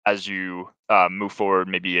up as you move forward.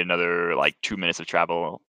 Maybe another like 2 minutes of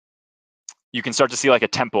travel. You can start to see like a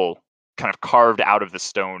temple kind of carved out of the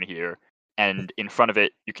stone here, and in front of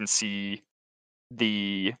it, you can see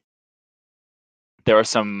there are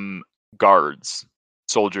some guards,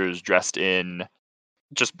 soldiers dressed in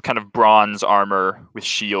just kind of bronze armor with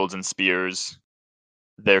shields and spears.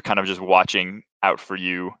 They're kind of just watching out for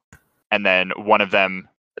you. And then one of them,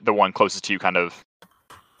 the one closest to you, kind of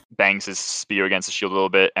bangs his spear against the shield a little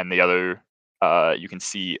bit. And the other, you can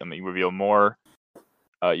see, let me reveal more.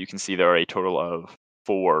 You can see there are a total of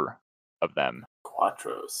 4 of them.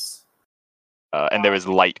 Quattros. And there is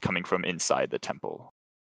light coming from inside the temple.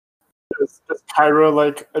 Does Kyra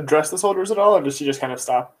like address the soldiers at all, or does she just kind of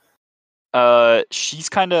stop? She's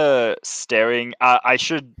kind of staring. I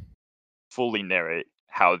should fully narrate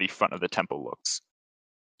how the front of the temple looks.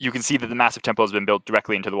 You can see that the massive temple has been built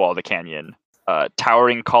directly into the wall of the canyon.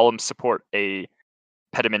 Towering columns support a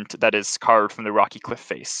pediment that is carved from the rocky cliff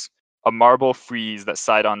face. A marble frieze of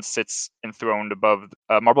Sidon sits enthroned above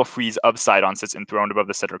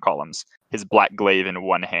the center columns, his black glaive in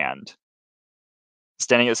one hand.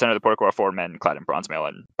 Standing at the center of the portico are 4 men clad in bronze mail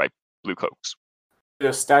and bright blue cloaks.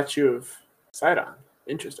 A statue of Sidon.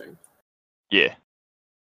 Interesting. Yeah.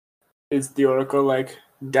 Is the Oracle like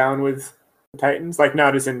down with the Titans? Like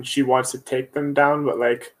not as in she wants to take them down, but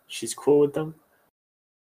like she's cool with them.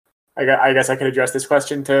 I guess I could address this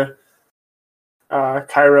question to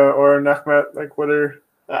Kyra or Nahmet. Like, what are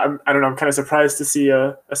I don't know. I'm kind of surprised to see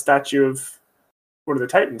a statue of one of the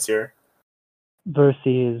Titans here.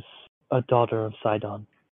 Versi is a daughter of Sidon.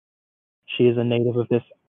 She is a native of this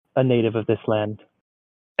land.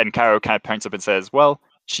 And Cairo kind of points up and says, "Well,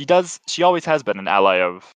 she always has been an ally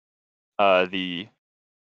of the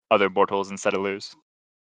other mortals and settlers.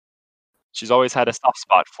 She's always had a soft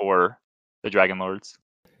spot for the Dragon Lords."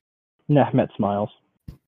 Nahmet smiles.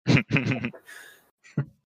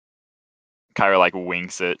 Kyra like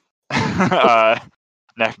winks at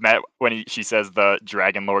Nehmet when she says the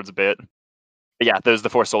Dragon Lords bit. But yeah, there's the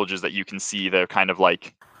 4 soldiers that you can see. They're kind of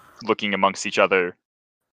like looking amongst each other.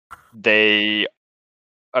 They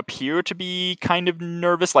appear to be kind of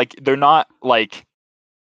nervous. Like they're not like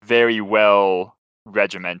very well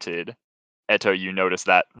regimented. Eto, you notice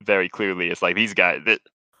that very clearly. It's like these guys.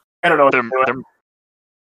 I don't know. What they're doing.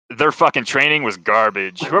 Their fucking training was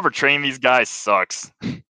garbage. Whoever trained these guys sucks.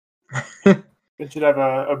 We should have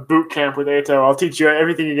a boot camp with Eto. I'll teach you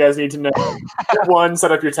everything you guys need to know. Step 1,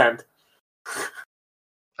 set up your tent.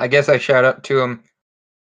 I guess I shout up to him.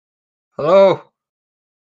 Hello.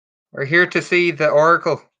 We're here to see the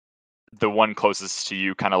Oracle. The one closest to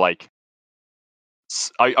you kind of like...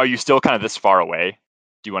 Are you still kind of this far away?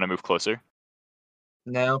 Do you want to move closer?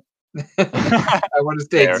 No. I want to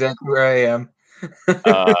stay exactly where I am.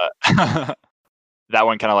 That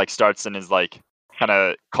one kind of like starts and is like, kind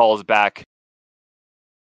of calls back.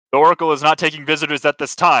 The Oracle is not taking visitors at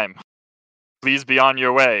this time. Please be on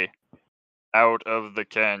your way. Out of the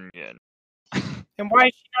canyon. And why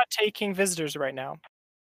is she not taking visitors right now?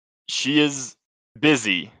 She is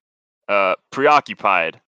busy.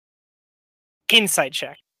 Preoccupied. Insight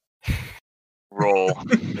check. Roll.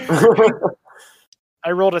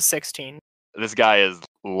 I rolled a 16. This guy is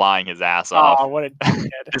lying his ass off. Oh, what a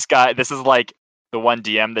dickhead. This is like the one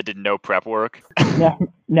DM that did no prep work.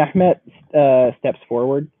 Nahmet steps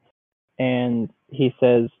forward and he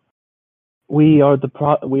says, "We are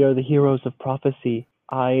the heroes of prophecy.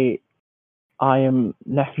 I am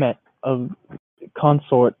Nahmet, of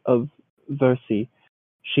consort of Versi.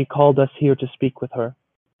 She called us here to speak with her.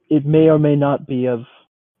 It may or may not be of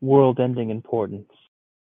world-ending importance."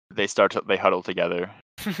 They huddle together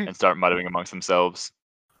and start muttering amongst themselves.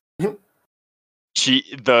 The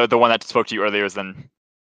one that spoke to you earlier is then,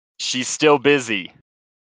 she's still busy.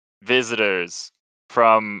 Visitors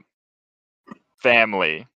from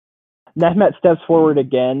family. Nahmet steps forward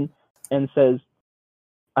again and says,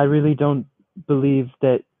 "I really don't believe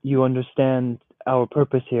that you understand our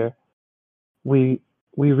purpose here. It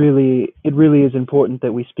really is important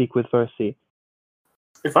that we speak with Versi."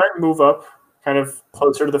 If I move up kind of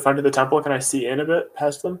closer to the front of the temple, can I see in a bit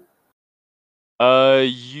past them?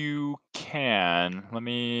 You can. Let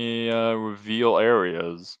me reveal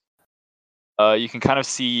areas. You can kind of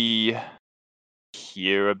see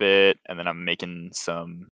here a bit, and then I'm making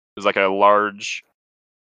some... There's like a large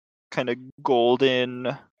kind of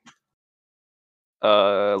golden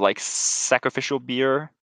like sacrificial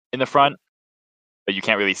beer in the front, but you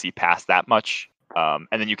can't really see past that much. And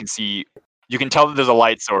then you can tell that there's a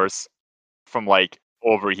light source from like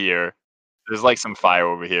over here. There's like some fire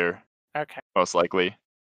over here. Okay. Most likely.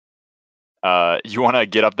 You want to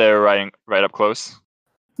get up there right up close?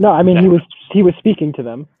 No, I mean he was speaking to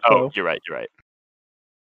them. Oh, So. you're right.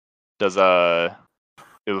 Does Ilva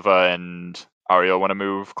and Ariel want to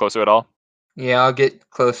move closer at all? Yeah, I'll get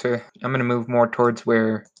closer. I'm gonna move more towards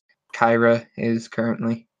where Kyra is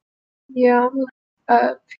currently. Yeah.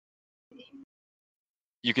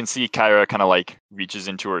 You can see Kyra kind of like reaches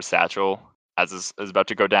into her satchel as is about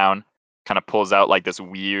to go down, kind of pulls out like this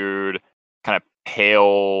weird kind of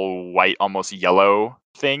pale white, almost yellow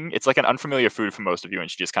thing. It's like an unfamiliar food for most of you,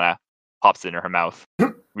 and she just kind of pops it in her mouth,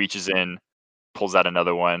 reaches in, pulls out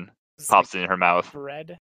another one, pops it in her mouth.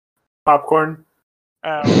 Bread. Popcorn.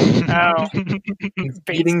 Oh.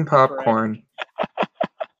 Eating popcorn.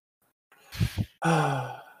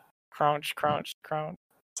 Crunch.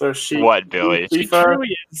 So she. What, Billy? She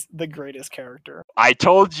truly is the greatest character. I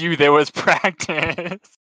told you there was practice.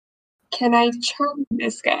 Can I charm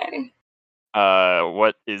this guy?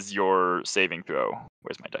 What is your saving throw?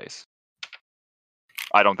 Where's my dice?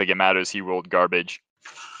 I don't think it matters. He rolled garbage.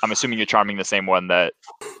 I'm assuming you're charming the same one that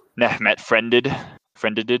Nehmet friended.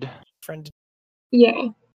 Yeah.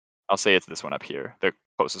 I'll say it's this one up here, the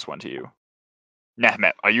closest one to you.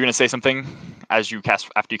 Nehmet, are you gonna say something after you cast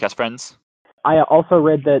friends? I also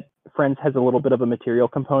read that Friends has a little bit of a material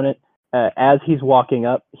component. As he's walking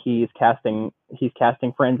up, he's casting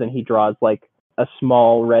Friends, and he draws like a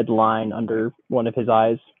small red line under one of his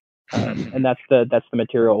eyes, and that's the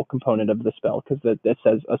material component of the spell, because it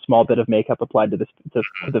says a small bit of makeup applied to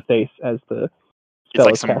the face as the spell It's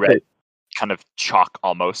like is some casted. red kind of chalk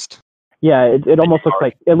almost. Yeah, it almost looks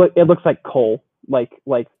like it looks like coal, like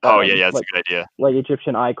Oh yeah, that's like, a good idea. like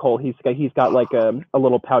Egyptian eye coal. He's got like a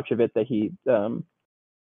little pouch of it that he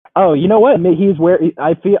Oh, you know what? He's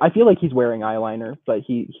I feel like he's wearing eyeliner, but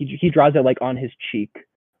he draws it like on his cheek,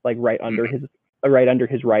 like right under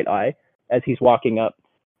his right eye as he's walking up,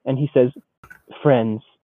 and he says, "Friends,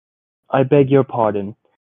 I beg your pardon.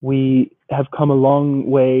 We have come a long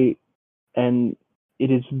way, and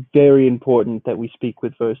it is very important that we speak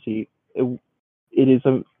with Versi. It is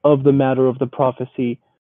of the matter of the prophecy.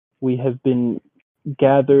 We have been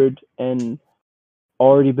gathered and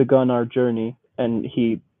already begun our journey." And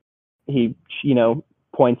he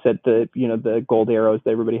points at the gold arrows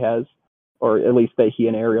that everybody has, or at least that he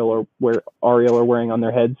and Ariel are wearing on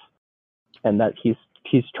their heads, and that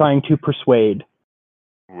he's trying to persuade.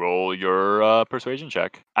 Roll your persuasion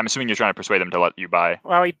check. I'm assuming you're trying to persuade them to let you buy.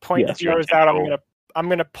 While he points Yeah. the arrows out, I'm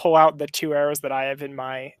gonna pull out the 2 arrows that I have in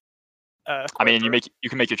my. I mean, you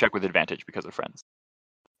can make your check with advantage because of Friends,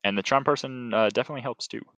 and the charm person definitely helps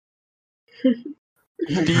too.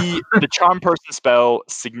 The charm person spell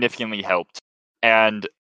significantly helped, and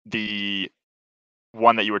the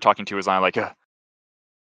one that you were talking to was on like, I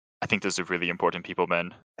think those are really important people,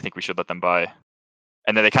 man. I think we should let them buy.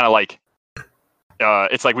 And then they kind of like,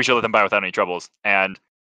 it's like we should let them buy without any troubles. And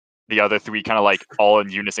the other 3 kind of like all in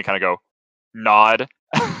unison kind of go, nod.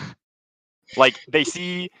 Like they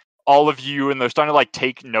see all of you and they're starting to like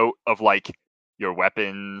take note of like your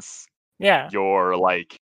weapons, your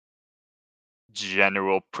like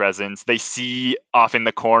general presence. They see off in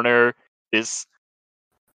the corner this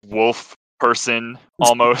wolf person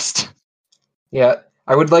almost. Yeah,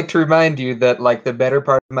 I would like to remind you that like the better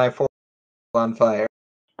part of my forearm is on fire.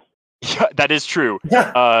 Yeah, that is true.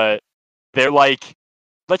 They're like,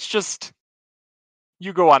 let's just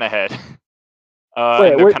you go on ahead.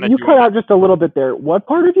 Wait, you cut out just a little bit there. What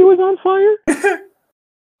part of you is on fire?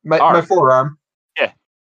 my forearm. Yeah.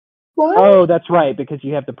 What? Oh, that's right, because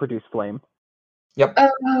you have to produce flame. Yep.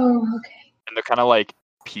 Oh, okay. And they're kind of like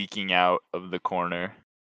peeking out of the corner.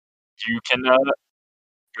 You can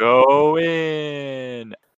go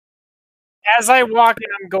in. As I walk in,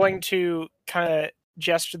 I'm going to kind of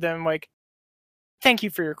gesture them like, "Thank you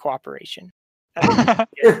for your cooperation."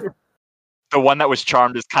 The one that was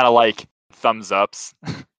charmed is kind of like thumbs ups.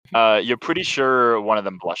 You're pretty sure one of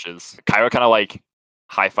them blushes. Kyra kind of like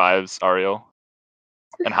high fives Ariel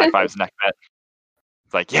and high fives Nekmet.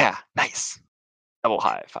 It's like, yeah, nice. Double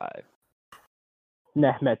high five.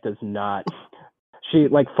 Nehmet does not. She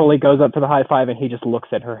like fully goes up to the high five and he just looks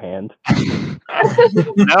at her hand.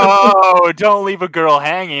 No, don't leave a girl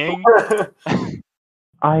hanging.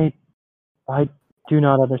 I do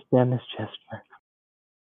not understand this gesture.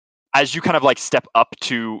 As you kind of like step up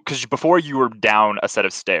to, because before you were down a set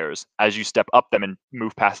of stairs, as you step up them and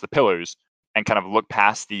move past the pillars and kind of look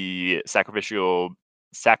past the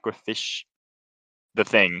the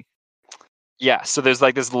thing. Yeah, so there's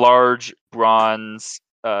like this large bronze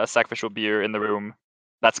sacrificial bier in the room.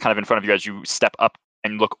 That's kind of in front of you. As you step up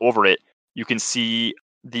and look over it, you can see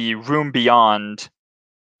the room beyond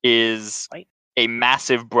is a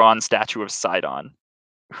massive bronze statue of Sidon,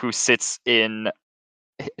 who sits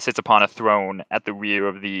upon a throne at the rear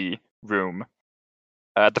of the room.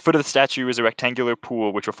 At the foot of the statue is a rectangular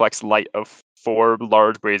pool which reflects light of 4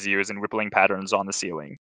 large braziers and rippling patterns on the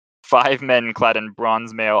ceiling. 5 men clad in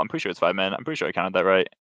bronze mail. I'm pretty sure it's 5 men. I'm pretty sure I counted that right.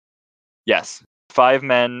 Yes. 5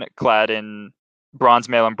 men clad in bronze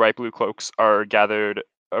mail and bright blue cloaks are gathered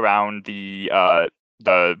around the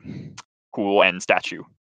pool and statue.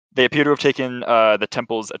 They appear to have taken the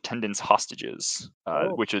temple's attendants hostages,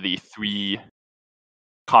 which are the 3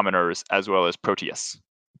 commoners as well as Proteus.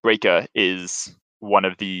 Breaka is one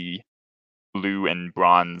of the blue and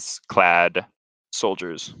bronze clad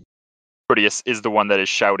soldiers. Proteus is the one that is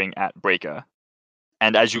shouting at Breaka.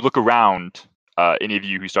 And as you look around, any of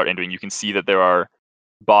you who start entering, you can see that there are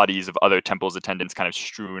bodies of other temple's attendants kind of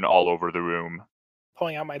strewn all over the room.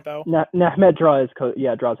 Pulling out my bow. Nehmet draws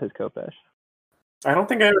his Khopesh. I don't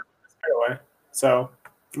think I ever put this away, so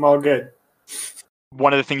I'm all good.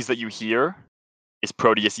 One of the things that you hear is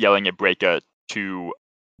Proteus yelling at Breaka to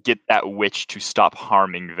get that witch to stop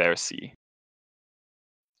harming Versi.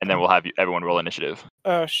 And then we'll have everyone roll initiative.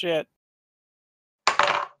 Oh shit.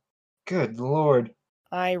 Good lord.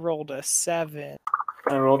 I rolled a 7.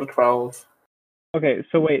 I rolled a 12. Okay,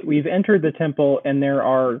 so wait, we've entered the temple and there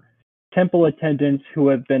are temple attendants who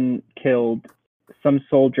have been killed, some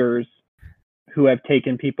soldiers who have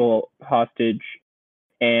taken people hostage,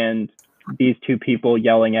 and these two people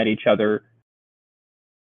yelling at each other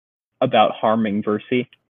about harming Versi.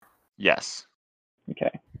 Yes.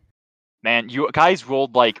 Okay. Man, you guys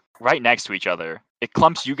rolled like right next to each other. It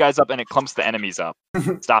clumps you guys up and it clumps the enemies up.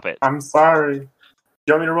 Stop it. I'm sorry. Do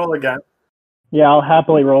you want me to roll again? Yeah, I'll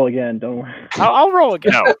happily roll again. Don't worry. I'll roll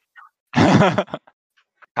again. No.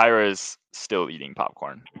 Kyra is still eating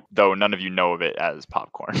popcorn, though none of you know of it as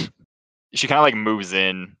popcorn. She kind of like moves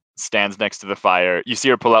in, stands next to the fire. You see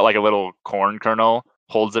her pull out like a little corn kernel,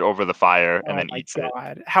 holds it over the fire, and then eats it.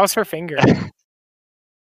 God. How's her finger? It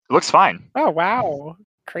looks fine. Oh wow.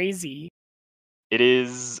 Crazy. It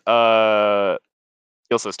is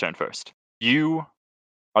Ilsa's turn first. You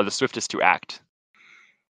are the swiftest to act.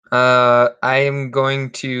 I am going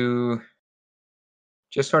to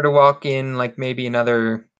just sort of walk in like maybe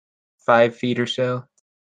another 5 feet or so.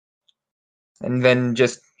 And then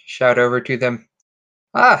just shout over to them.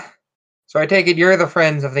 Ah! So I take it you're the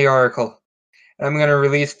friends of the Oracle. And I'm going to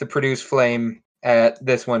release the Produce Flame at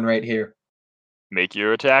this one right here. Make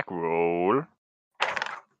your attack roll.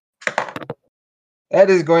 That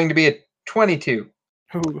is going to be a 22.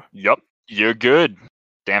 Ooh. Yup, you're good.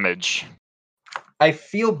 Damage. I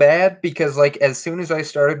feel bad because, like, as soon as I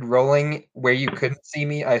started rolling where you couldn't see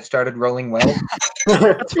me, I started rolling well.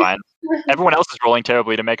 That's fine. Everyone else is rolling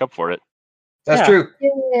terribly to make up for it. That's Yeah. true.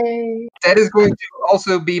 Yay. That is going to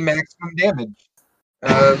also be maximum damage.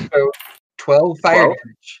 So 12 fire 12?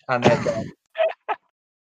 damage on that guy.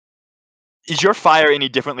 Is your fire any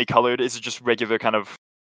differently colored? Is it just regular kind of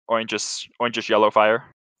orangish yellow fire?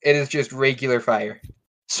 It is just regular fire.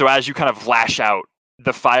 So as you kind of lash out,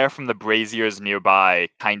 the fire from the braziers nearby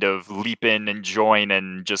kind of leap in and join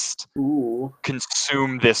and just Ooh.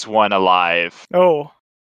 consume this one alive. Oh,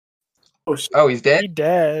 Oh, shit. Oh, he's dead? he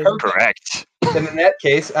dead. Perfect. Correct. Then in that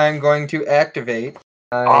case, I'm going to activate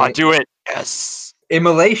Do it. Yes.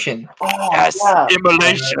 Immolation. Oh, Yes. yeah.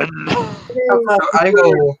 Immolation. So I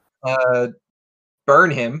will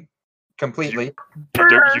burn him completely.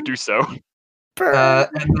 You do so.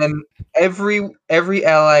 And then every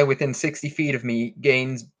ally within 60 feet of me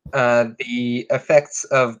gains the effects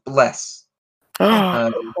of Bless.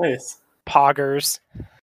 Nice. Poggers.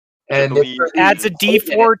 And believe- for the Adds a full minute-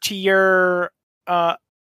 D4 to your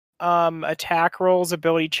attack rolls,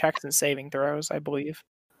 ability checks, and saving throws, I believe.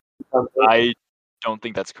 I don't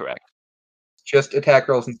think that's correct. Just attack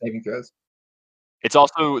rolls and saving throws. It's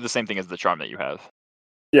also the same thing as the charm that you have.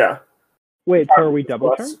 Yeah. Wait, so are we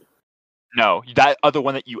double Plus. turn? No, that other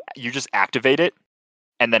one that you just activate it,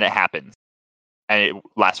 and then it happens, and it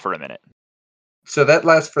lasts for a minute. So that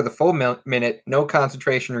lasts for the full minute, no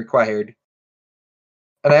concentration required.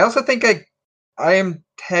 And I also think I am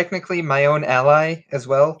technically my own ally as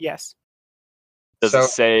well. Yes. Does So- it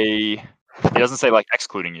say? It doesn't say like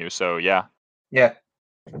excluding you. So yeah. Yeah.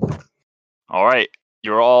 All right,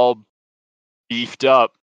 you're all beefed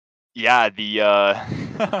up. Yeah,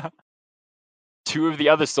 the two of the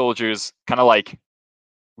other soldiers kind of like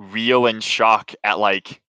reel in shock at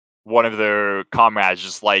like one of their comrades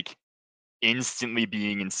just like instantly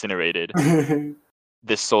being incinerated.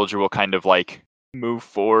 This soldier will kind of like move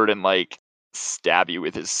forward and like stab you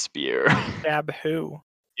with his spear. Stab who?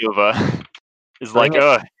 Ilva is like,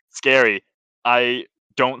 ugh, scary. I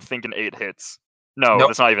don't think an 8 hits. No, Nope.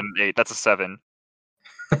 that's not even an 8. That's a 7.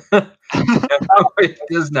 No, it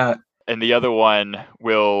does not. And the other one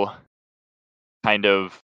will kind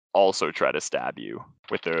of also try to stab you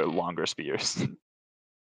with their longer spears.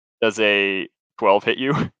 Does a 12 hit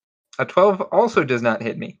you? A 12 also does not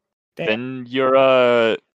hit me. Damn. Then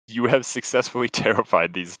you're you have successfully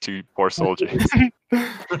terrified these two poor soldiers.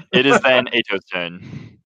 It is then Ato's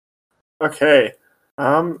turn. Okay.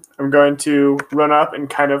 I'm going to run up and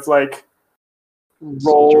kind of like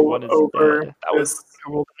Soldier roll one is over dead. That was this a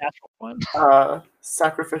natural one.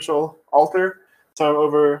 sacrificial altar. So I'm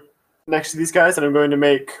over next to these guys, and I'm going to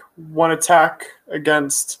make one attack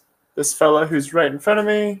against this fella who's right in front of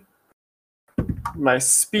me. My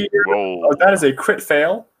spear. Roll. Oh, that is a crit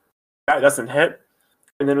fail. That doesn't hit.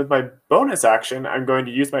 And then with my bonus action, I'm going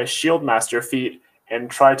to use my shield master feat and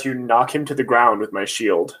try to knock him to the ground with my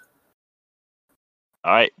shield.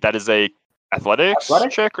 All right, that is a athletics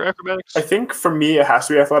Athletics? check or acrobatics. I think for me it has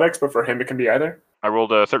to be athletics, but for him it can be either. I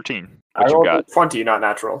rolled a 13. I What you rolled got? a 20, not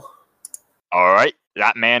natural. All right,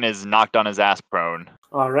 that man is knocked on his ass prone.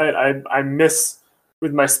 All right, I miss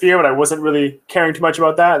with my spear, but I wasn't really caring too much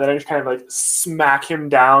about that. And then I just kind of like smack him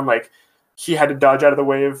down. Like he had to dodge out of the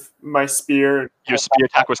way of my spear. Your spear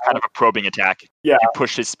attack was kind of a probing attack. Yeah. You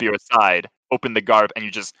push his spear aside, open the garb, and you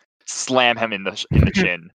just slam him in the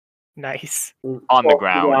chin Nice. on the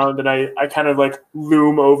ground. And I kind of like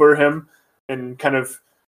loom over him and kind of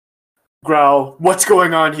growl, "What's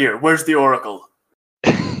going on here? Where's the oracle?"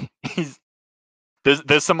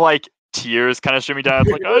 There's some like tears kind of streaming down.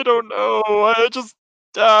 It's like, I don't know. I just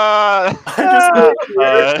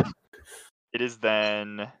it is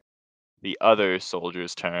then the other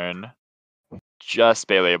soldier's turn. Just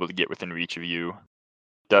barely able to get within reach of you.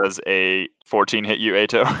 Does a 14 hit you,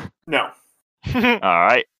 Ato? No. All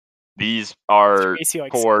right. These are AC,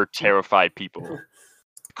 like, poor, 17. terrified people.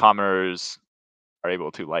 Commoners are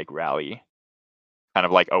able to like rally, kind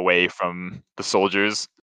of like away from the soldiers.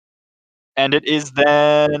 And it is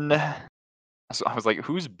then. So I was like,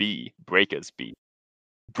 who's B? Breaker's B.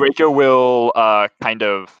 Breaker will kind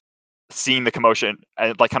of seeing the commotion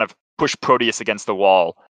and like kind of push Proteus against the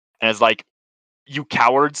wall, and is like, "You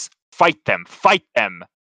cowards, fight them,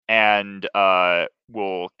 and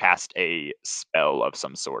will cast a spell of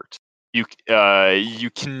some sort. You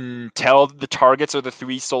can tell the targets are the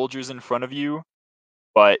 3 soldiers in front of you,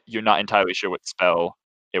 but you're not entirely sure what spell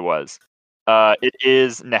it was. It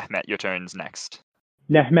is Nehmet. Your turn's next.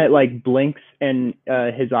 Nehmet like blinks and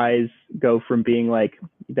his eyes go from being like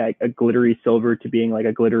that a glittery silver to being like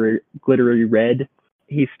a glittery red.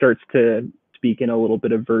 He starts to speak in a little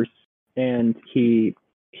bit of verse, and he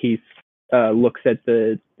looks at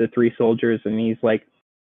the 3 soldiers and he's like,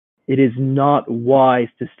 "It is not wise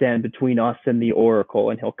to stand between us and the oracle,"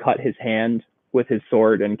 and he'll cut his hand with his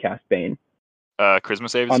sword and cast Bane. Charisma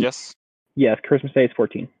saves, yes? Yes, charisma saves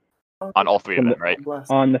 14. On all 3 of them, right?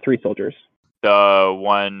 On the 3 soldiers. The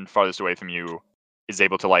one farthest away from you is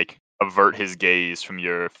able to like avert his gaze from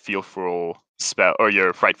your fearful spell or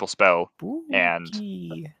your frightful spell, and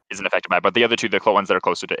isn't affected by it. But the other 2, the ones that are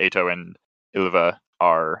closer to Ato and Ilva,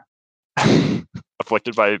 are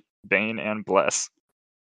afflicted by Bane and Bless.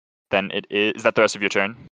 Then it is that the rest of your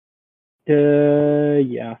turn?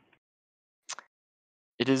 Yeah.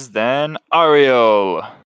 It is then Ariel.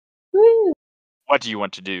 Woo! What do you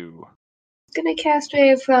want to do? I'm gonna cast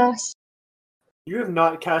Ray of Frost. You have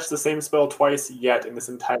not cast the same spell twice yet in this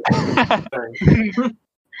entire thing.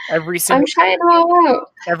 Every single I'm trying them all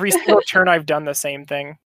out. every single turn I've done the same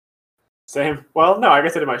thing. Same. Well, no, I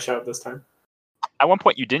guess I did my shout this time. At one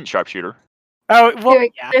point, you didn't sharpshooter. Oh well,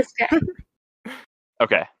 Like, yeah. this guy.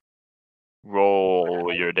 Okay.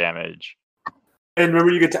 Roll your damage. And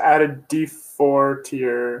remember, you get to add a D4 to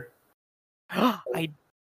your. I'm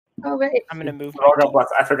Oh, right. gonna move. Oh, God bless.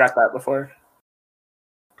 I forgot that before.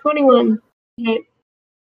 21. Hit.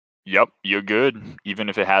 Yep, you're good, even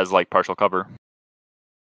if it has like partial cover.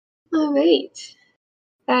 All right.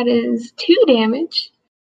 That is 2 damage.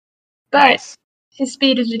 But Nice. his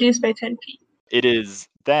speed is reduced by 10 feet. It is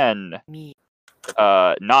then Me.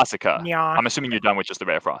 Nausicaa. Yeah. I'm assuming you're done with just the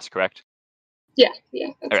Ray of Frost, correct? Yeah.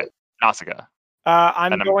 That's Okay. it. Nausicaa.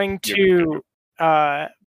 I'm And going you're to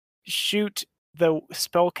shoot the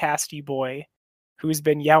spellcasty boy who's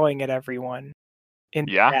been yelling at everyone in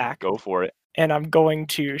the Yeah, back. go for it. And I'm going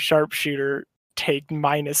to sharpshooter take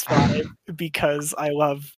 -5 because I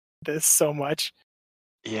love this so much.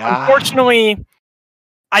 Yeah. Unfortunately,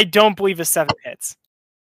 I don't believe a 7 hits.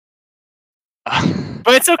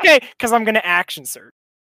 But it's okay, because I'm going to action surge.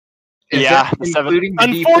 Is Yeah, that the 7 including the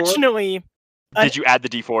D4? Unfortunately, Did you add the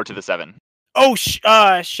D4 to the 7? oh shit.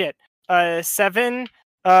 7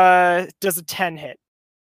 does a 10 hit.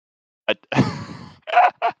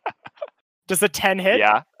 Does a 10 hit?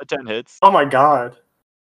 Yeah, a 10 hits. Oh my God.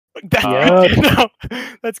 That's Yeah. good to know.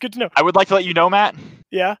 That's good to know. I would like to let you know, Matt,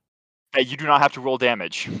 Yeah. that you do not have to roll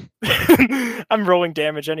damage. I'm rolling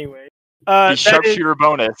damage anyway. The That is, sharpshooter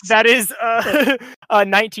bonus. that is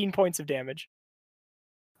 19 points of damage.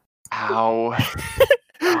 Ow.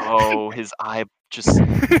 Oh, his eye just.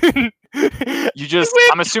 You just.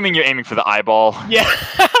 I'm assuming you're aiming for the eyeball. Yeah.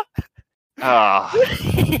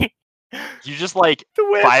 You just like The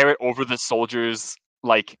whip. fire it over the soldier's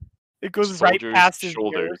like It goes right soldier's past his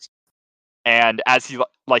shoulders, ears. and as he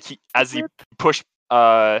Whip. push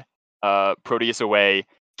Proteus away,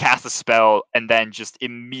 casts a spell, and then just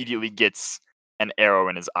immediately gets an arrow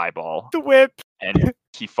in his eyeball, The whip. and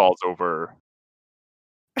he falls over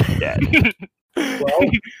dead.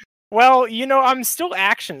 Well, you know, I'm still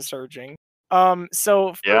action surging.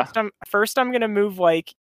 So Yeah. first I'm gonna move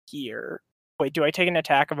like here. Wait, do I take an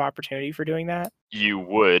attack of opportunity for doing that? You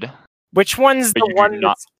would. Which one's But the you do one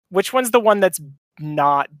not- which one's the one that's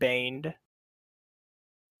not baned?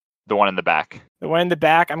 The one in the back. The one in the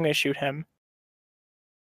back, I'm gonna shoot him.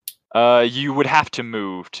 You would have to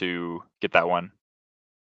move to get that one.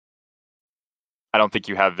 I don't think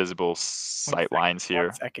you have visible sight lines here.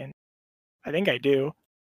 1 second. I think I do.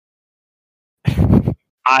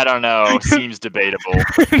 I don't know. Seems debatable.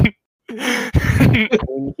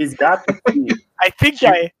 He's got the key. I think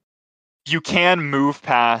You- You can move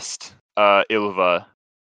past Ilva,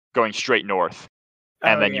 going straight north,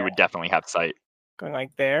 and then you would definitely have sight. going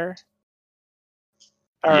like there.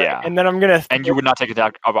 All right, Yeah. and then I'm gonna And you would not take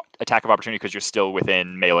attack of opportunity because you're still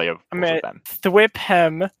within melee of I'm both gonna of them. thwip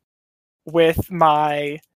him with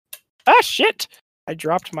my shit. I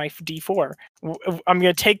dropped my D4. I'm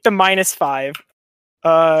gonna take the -5.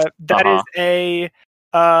 That is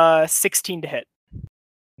a 16 to hit.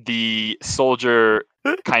 The soldier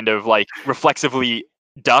kind of like reflexively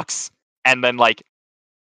ducks, and then like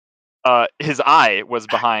his eye was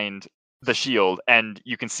behind the shield, and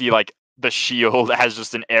you can see like the shield has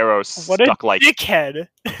just an arrow What a stuck like dickhead!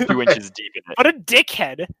 2 inches deep in it. What a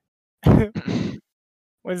dickhead!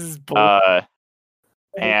 What is this bullshit?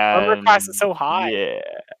 Armor And class is so high.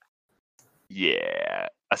 Yeah.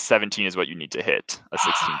 A 17 is what you need to hit. A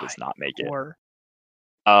 16 does not make it. Or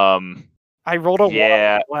Um, I rolled a 1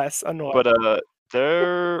 yeah, less. Annoying. but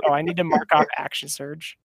they're Oh, I need to mark off action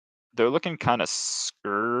surge. they're looking kind of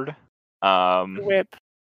scared. Whip.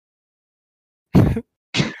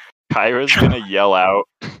 Kyra's gonna yell out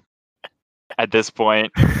at this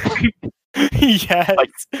point, Yes.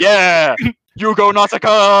 like, "Yeah, you go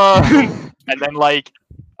Nausicaa!" And then like,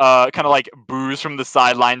 kind of like boos from the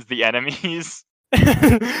sidelines the enemies,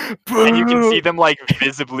 and you can see them like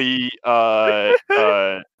visibly,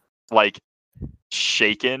 like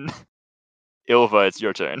shaken. Ilva, it's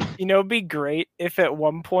your turn. You know, it'd be great if at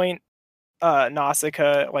one point,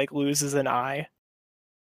 Nausicaa like loses an eye.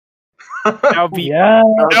 That would be Yeah.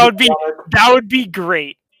 that would be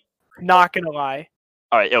great. Not gonna lie.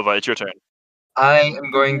 All right, Ilva, it's your turn. I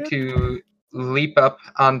am going to leap up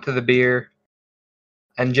onto the beer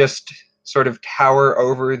and just sort of tower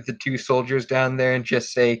over the two soldiers down there and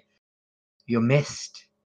just say, "You missed."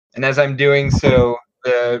 And as I'm doing so,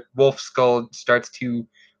 the wolf skull starts to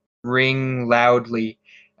ring loudly,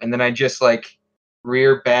 and then I just like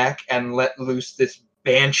rear back and let loose this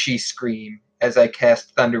banshee scream as I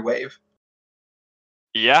cast Thunderwave.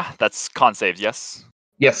 Yeah, that's con saves. Yes.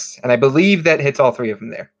 Yes, and I believe that hits all three of them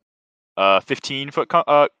there. 15-foot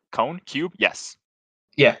cone cube. Yes.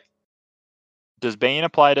 Yeah. Does Bane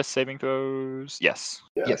apply to saving throws? Yes.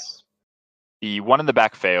 Yeah. Yes. The one in the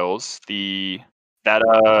back fails.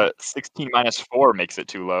 That 16 minus 4 makes it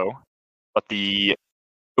too low, but the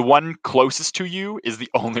one closest to you is the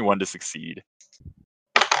only one to succeed.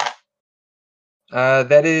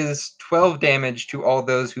 That is 12 damage to all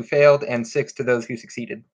those who failed and 6 to those who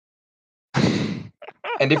succeeded.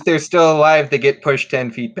 And if they're still alive, they get pushed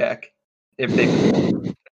 10 feet back. If they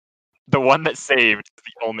The one that saved is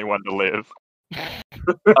the only one to live.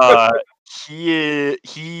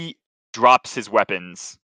 He drops his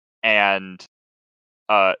weapons and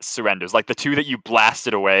surrenders. Like the two that you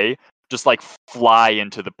blasted away just like fly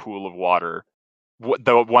into the pool of water.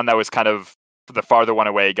 The one that was kind of the farther one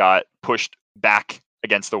away got pushed back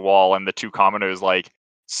against the wall, and the two commoners like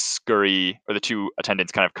scurry, or the two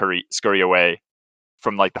attendants kind of scurry away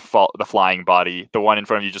from like the flying body. The one in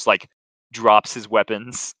front of you just like drops his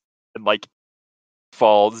weapons and like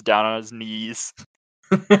falls down on his knees.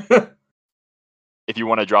 If you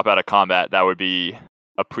want to drop out of combat, that would be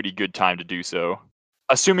a pretty good time to do so.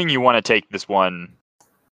 Assuming you want to take this one,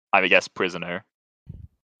 I guess, prisoner.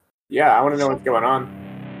 Yeah, I want to know what's going on.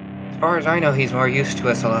 As far as I know, he's more used to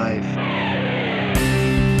us alive.